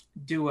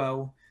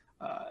duo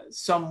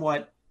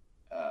somewhat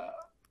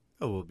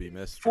will be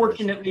missed.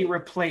 Fortunately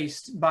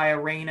replaced by a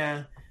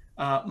Reyna,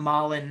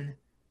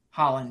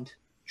 Malen-Holland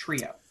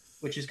trio,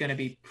 which is going to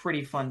be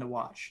pretty fun to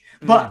watch.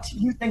 But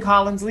you think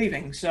Holland's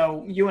leaving,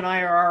 so you and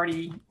I are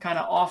already kind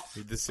of off.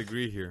 We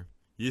disagree here.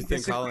 You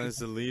think Holland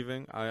is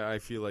leaving? I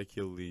feel like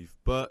he'll leave.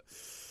 But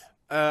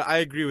I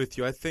agree with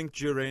you. I think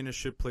Gio Reyna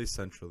should play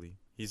centrally.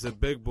 He's a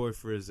big boy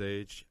for his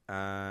age,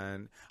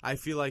 and I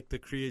feel like the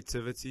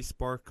creativity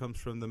spark comes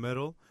from the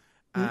middle,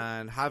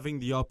 and having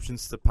the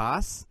options to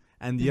pass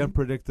and the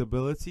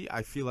unpredictability,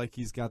 I feel like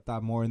he's got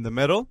that more in the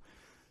middle.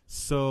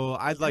 So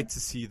I'd like to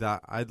see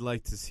that.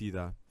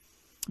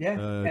 Yeah,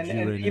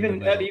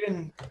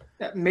 and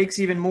that makes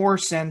even more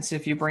sense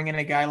if you bring in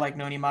a guy like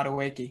Noni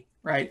Madueke,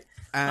 right?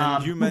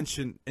 And you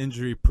mentioned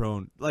injury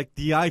prone. Like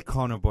the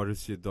icon of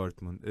Borussia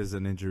Dortmund is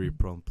an injury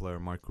prone player,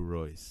 Marco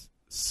Reus.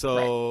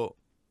 So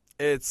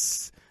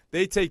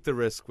they take the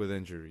risk with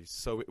injuries.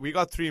 So we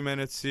got 3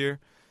 minutes here.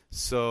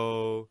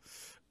 So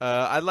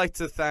I'd like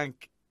to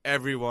thank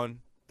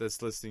everyone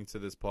that's listening to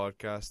this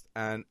podcast.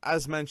 And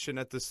as mentioned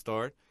at the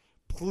start,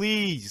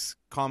 please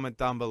comment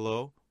down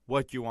below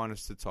what you want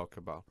us to talk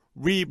about.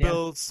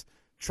 Rebuilds,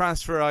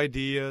 transfer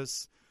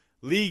ideas,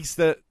 leagues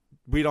that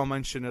we don't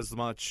mention as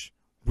much.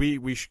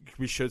 We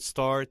should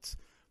start.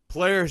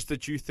 Players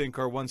that you think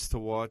are ones to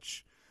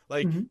watch.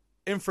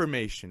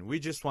 Information. We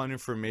just want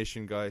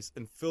information, guys.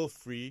 And feel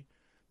free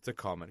to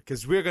comment.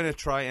 Because we're going to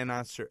try and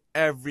answer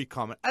every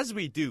comment. As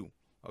we do.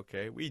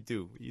 Okay? We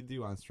do. You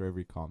do answer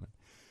every comment.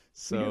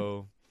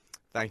 So,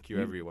 thank you,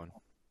 everyone.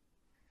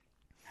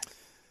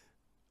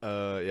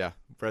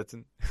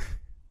 Breton.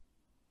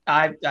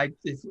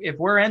 If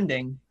we're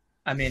ending,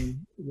 I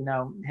mean,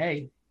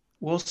 hey,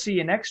 we'll see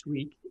you next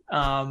week.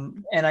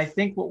 And I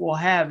think what we'll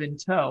have in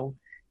tow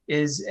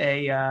is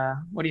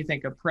what do you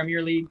think? A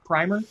Premier League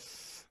primer?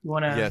 You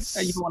want to? Yes.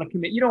 You don't want to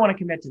commit. You don't want to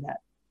commit to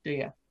that, do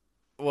you?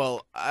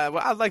 Well,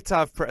 I'd like to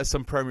have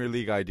some Premier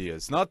League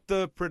ideas, not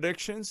the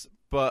predictions,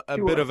 but a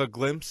bit of a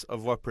glimpse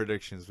of what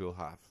predictions we'll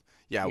have.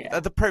 Yeah,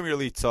 at the Premier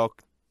League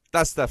talk.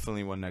 That's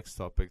definitely one next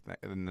topic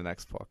in the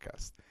next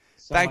podcast.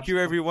 Thank you,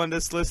 everyone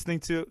that's listening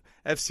to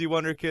FC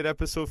Wonderkid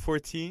episode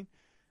 14,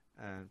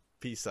 and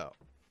peace out.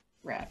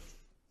 Right.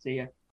 See ya.